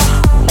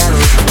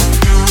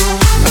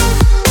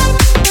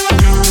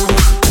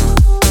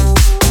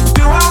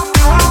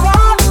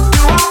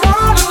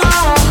to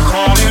know?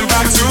 Calling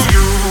back to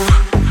you.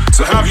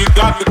 So have you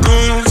got the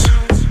goods?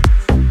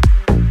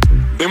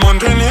 Been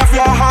wondering if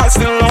your heart's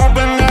still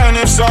open, and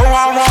if so,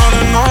 I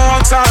wanna know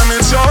what time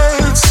it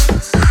shows.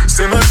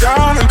 Simmer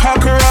down and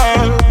pucker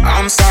up.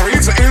 I'm sorry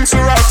to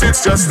interrupt,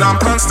 it's just I'm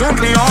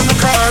constantly on the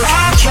call.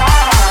 I'm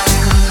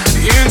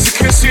trying to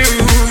kiss you.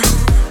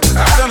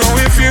 I don't know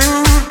if you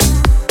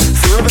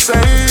feel the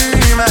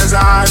same as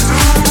I do.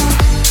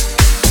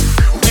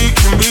 We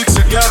can be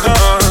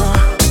together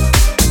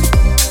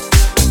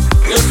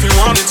if you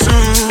wanted to.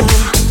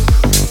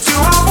 Do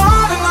I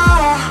wanna know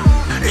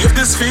if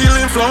this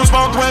feeling flows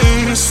both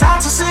ways? Sad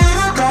to see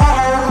you go.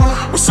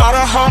 We're sort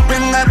of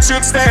hoping that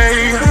you'd stay.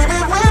 Maybe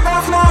we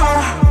both know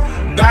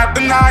that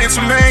the nights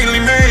were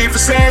mainly made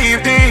for saying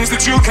things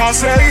that you can't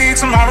say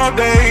tomorrow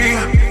day.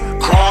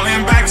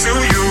 Crawling back to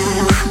you.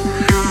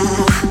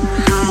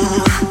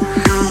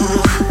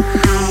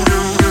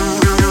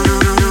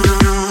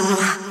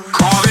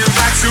 Calling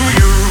back to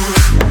you.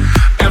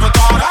 Ever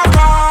thought of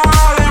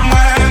calling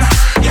when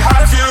you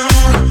had a few?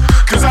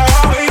 'Cause I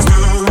always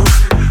do.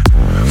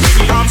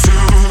 Maybe I'm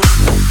too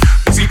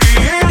busy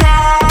being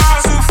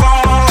yours to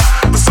fall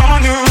for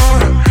someone new.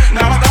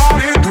 Now I thought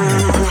it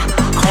through.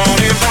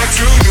 Calling back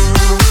to you.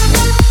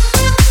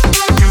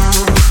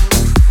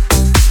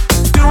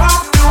 Do I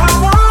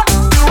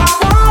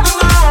want to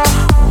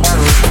know?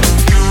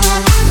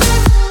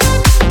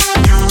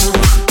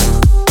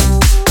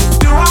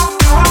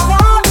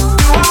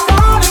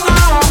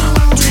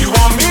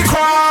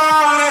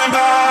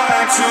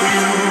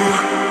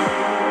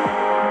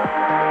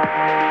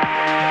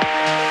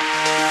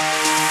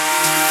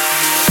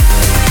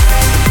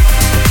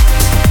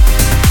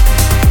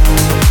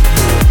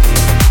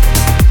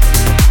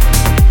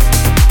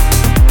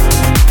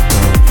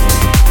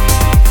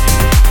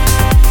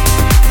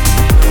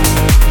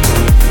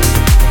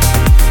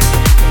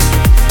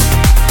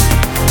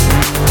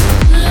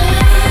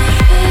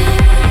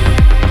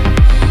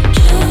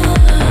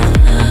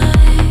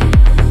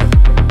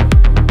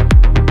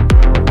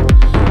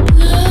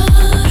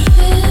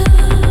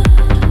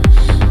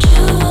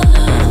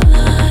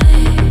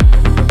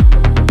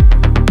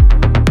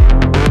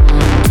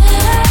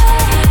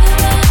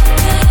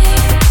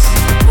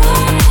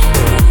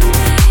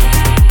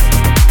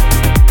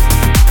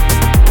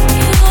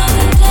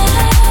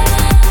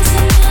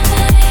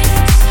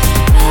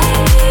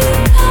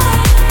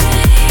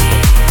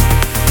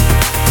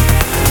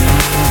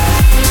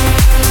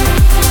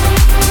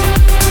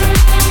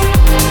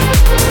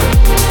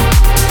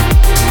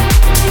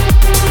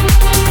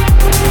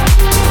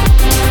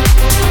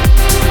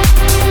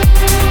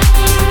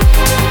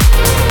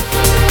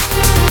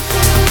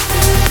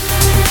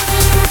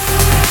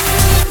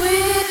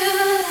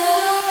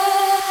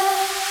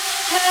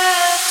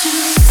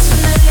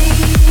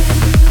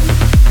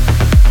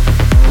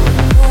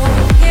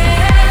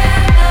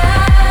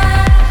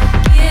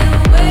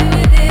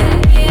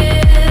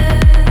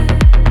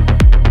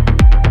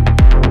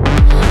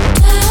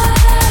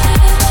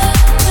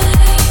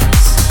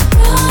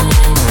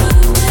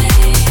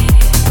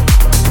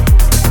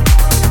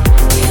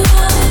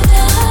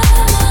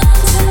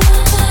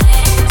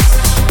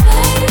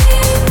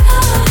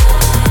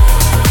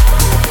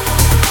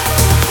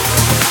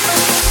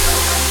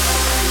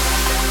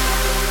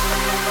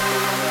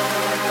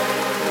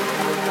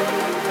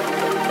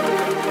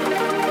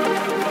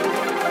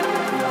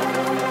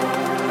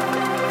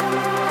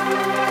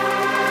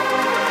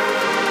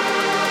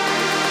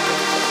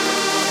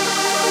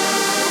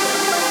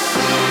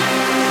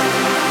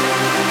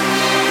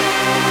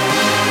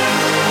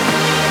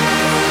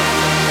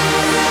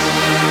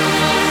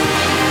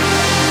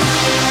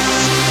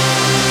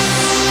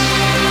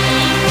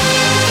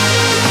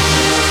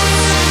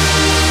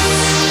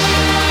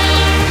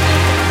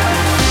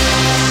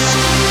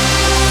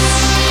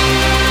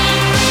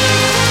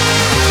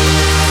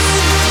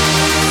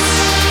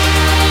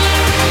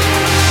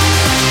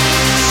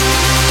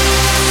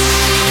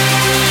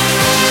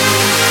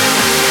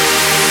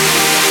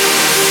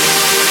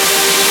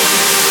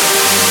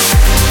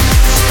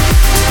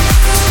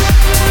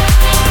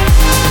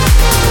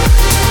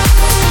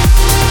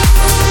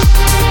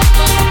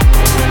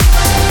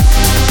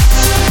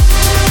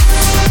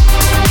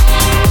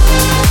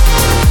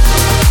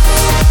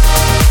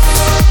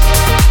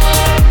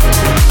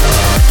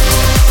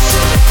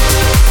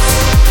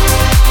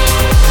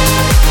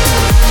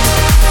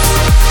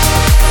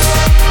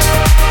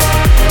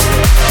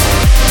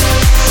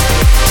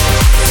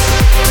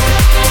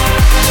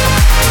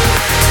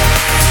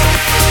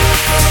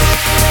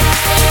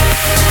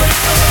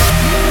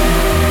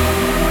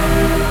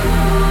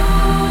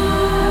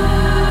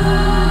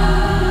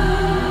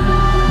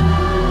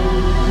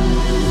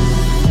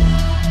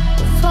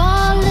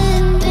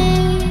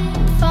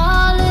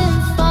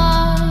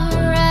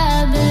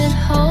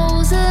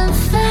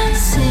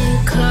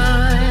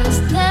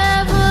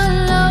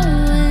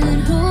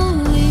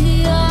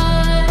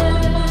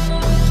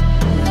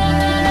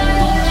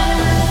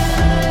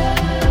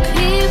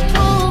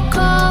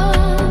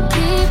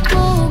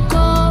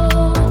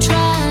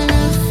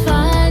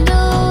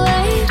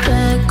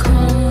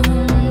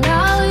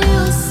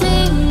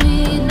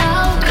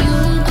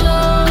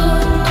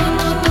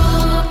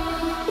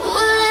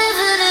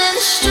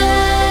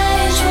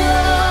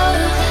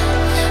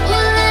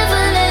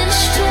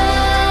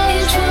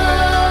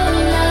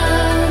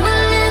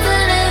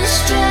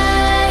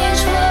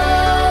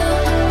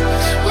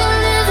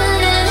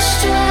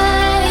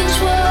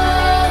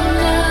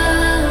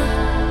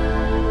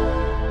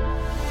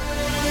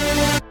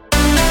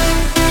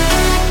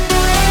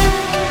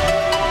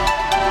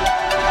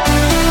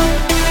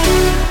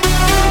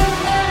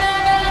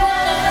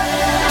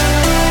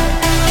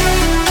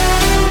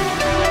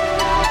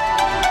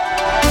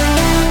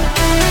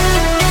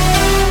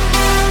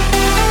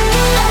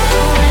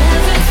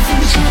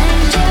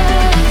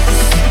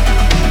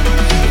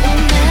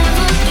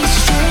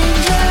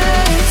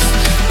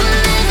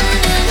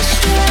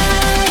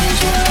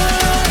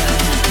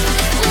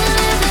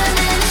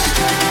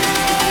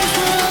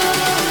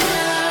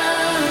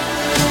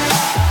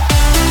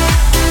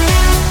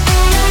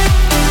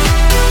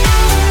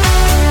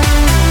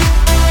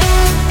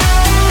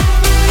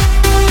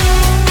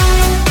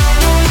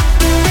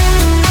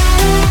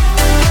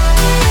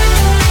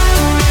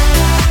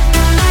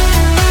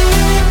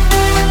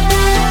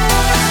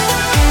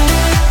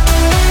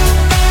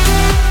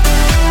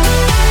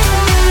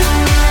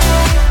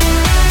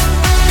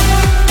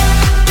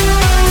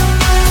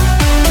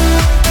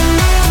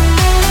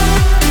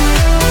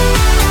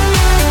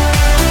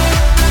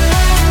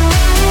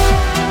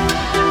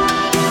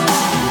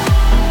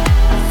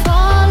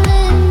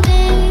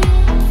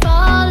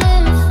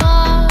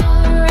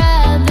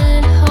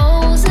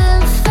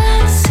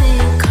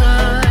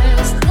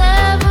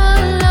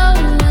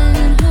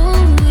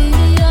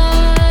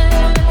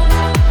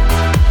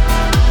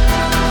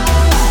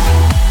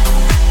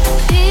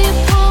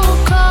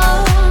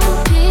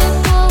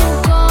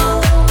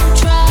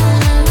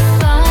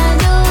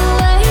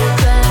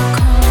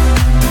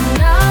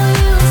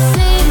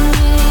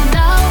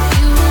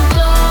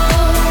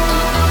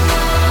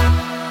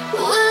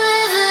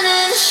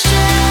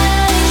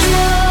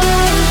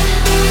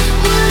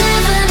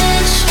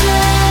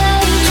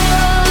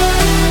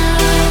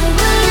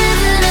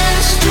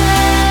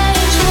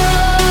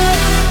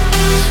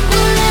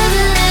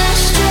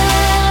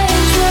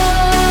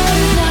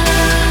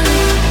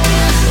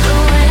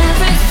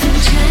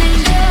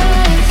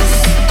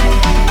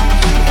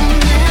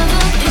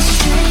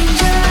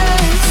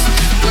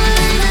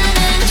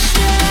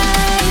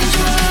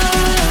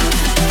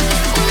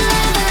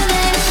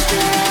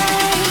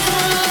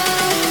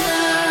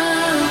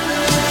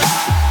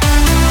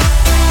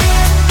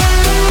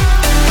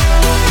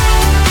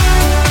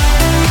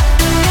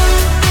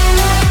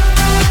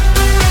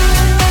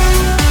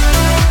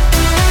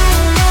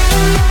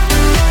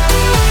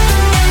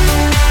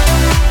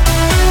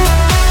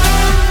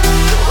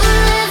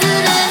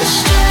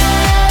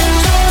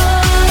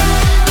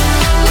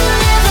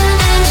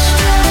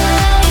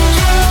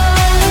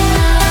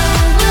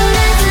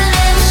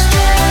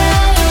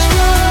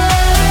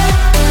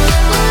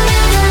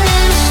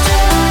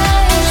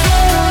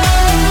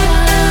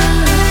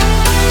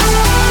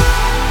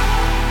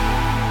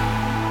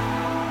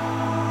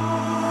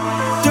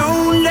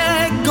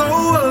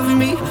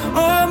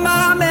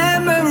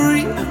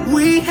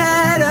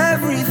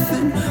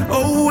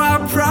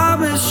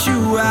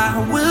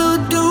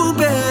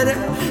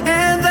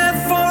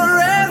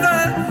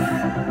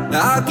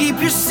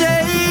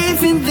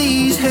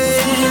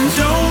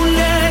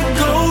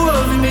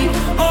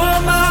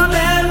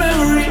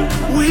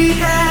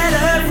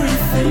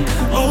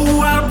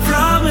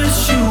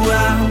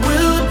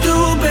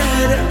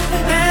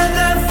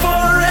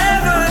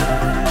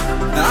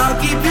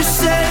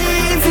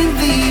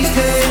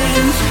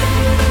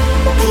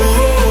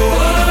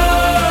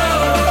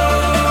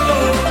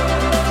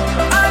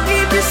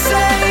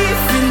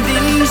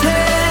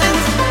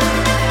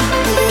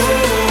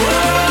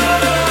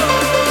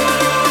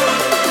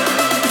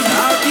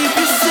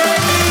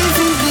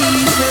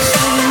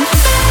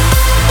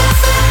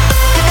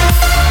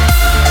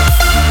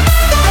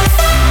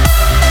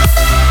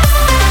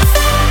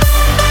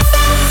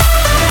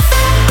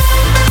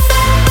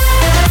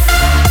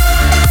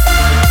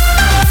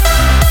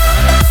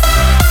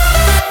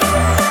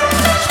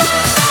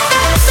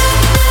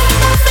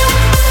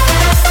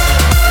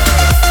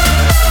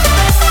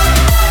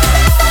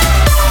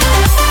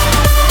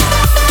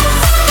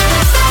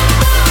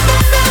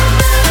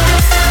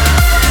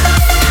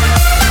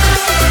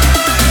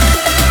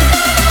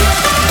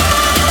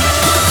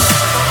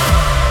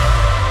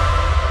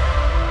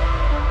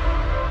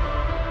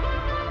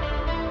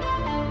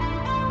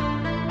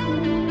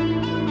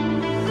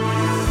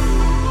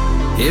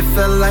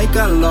 felt like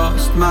I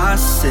lost my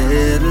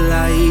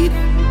satellite,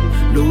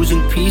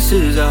 losing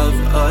pieces of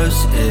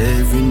us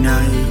every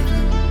night.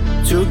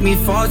 Took me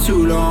far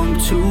too long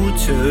to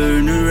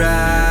turn around.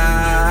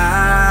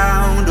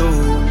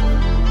 Oh,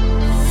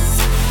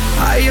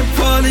 I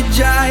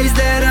apologize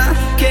that I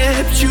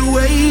kept you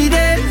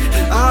waiting.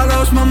 I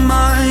lost my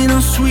mind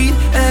on sweet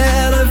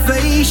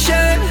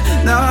elevation.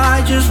 Now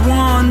I just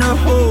wanna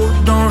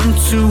hold on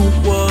to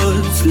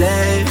what's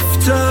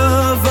left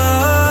of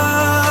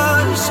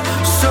us.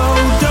 So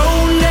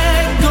don't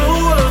let go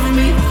of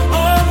me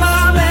or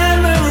my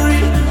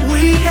memory.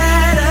 We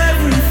had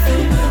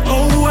everything.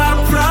 Oh, I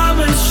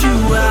promise you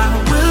I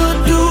will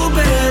do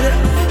better,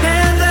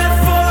 and that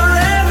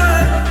forever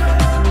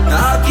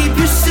I'll keep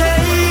you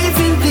safe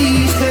in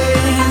these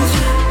hands.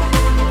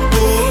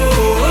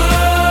 Oh,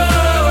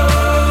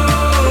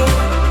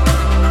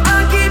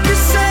 I'll keep you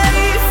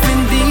safe in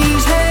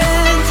these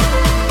hands.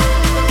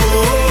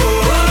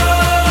 Oh,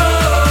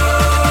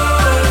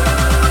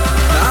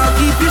 I'll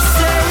keep you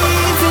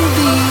safe in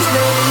these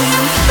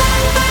hands.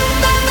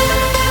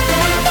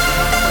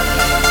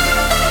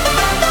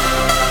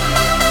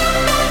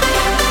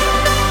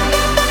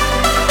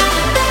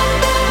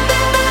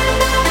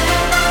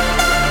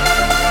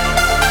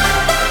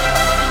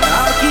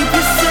 I'll keep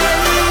you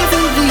safe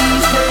in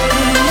these hands.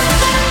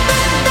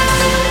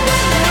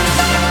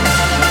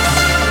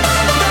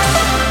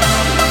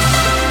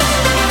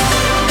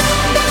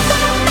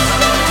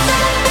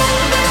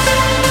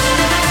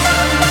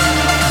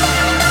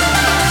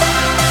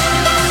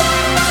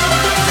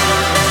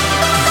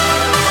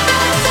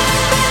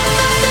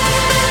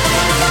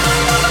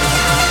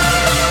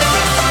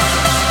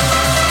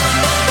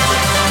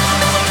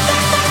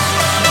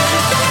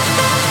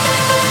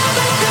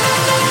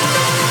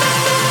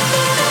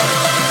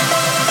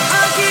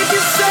 I'll keep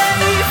you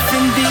safe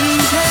in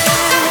these hands.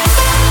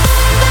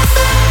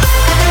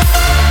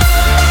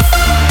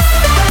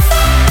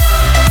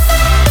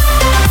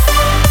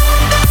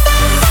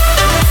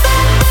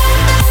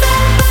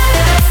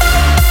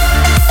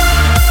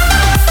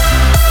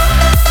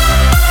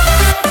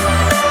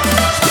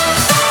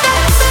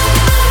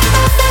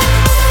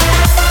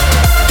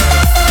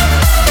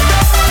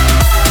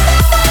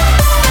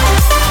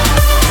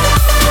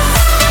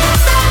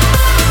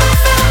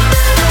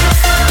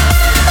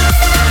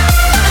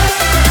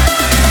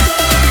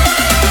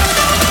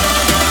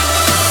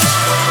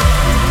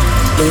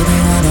 Baby,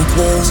 when I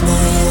close my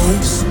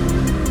eyes,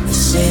 I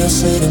see you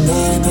sitting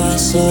by my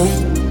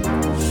side.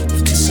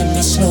 You're kissing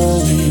me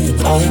slowly,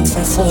 and I am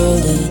free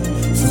falling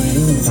for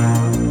you.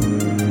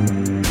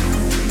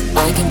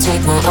 I can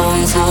take my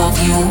eyes off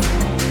you.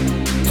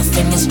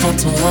 Nothing is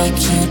better like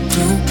you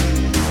do.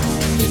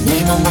 Your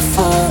name on my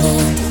phone,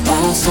 and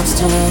all stops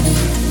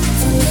turning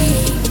for me.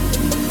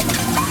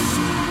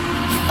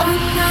 On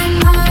my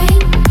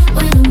mind,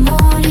 when the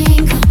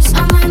morning comes,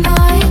 on my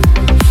mind,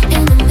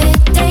 in the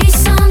midday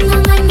sun,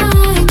 on my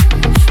mind,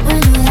 when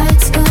the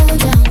lights go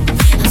down,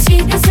 I'm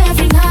sleepless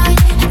every night,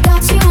 I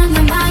got you on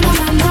my mind,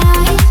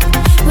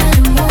 when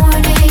the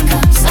morning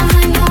comes, on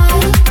my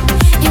mind,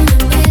 in the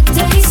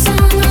midday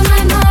sun, on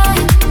my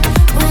mind,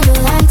 when the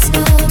lights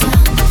go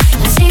down,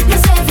 I'm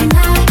sleepless every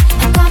night,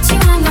 I got you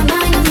on my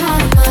mind, on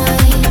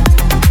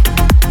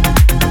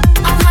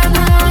my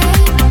mind,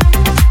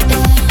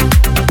 yeah,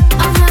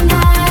 on my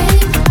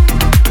mind,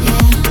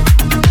 yeah.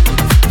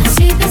 I'm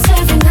sleepless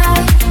every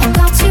night. I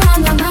got you on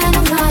my mind,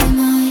 on my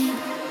mind.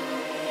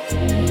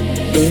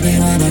 Baby,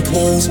 when I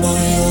close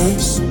my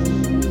eyes,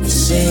 I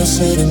see you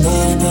sitting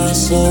by my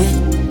side.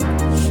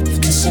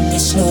 You're kissing me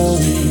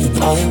slowly, and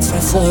I am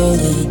free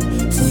falling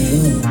for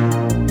you.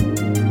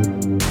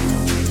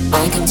 I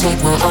can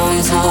take my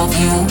eyes off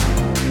you.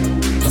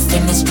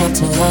 Nothing is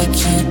better like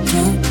you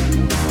do.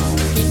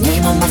 Your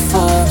name on my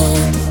phone,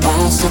 and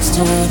all stops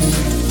turning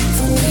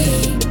for me.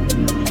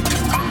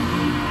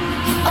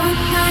 On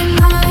my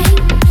mind,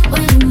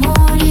 when the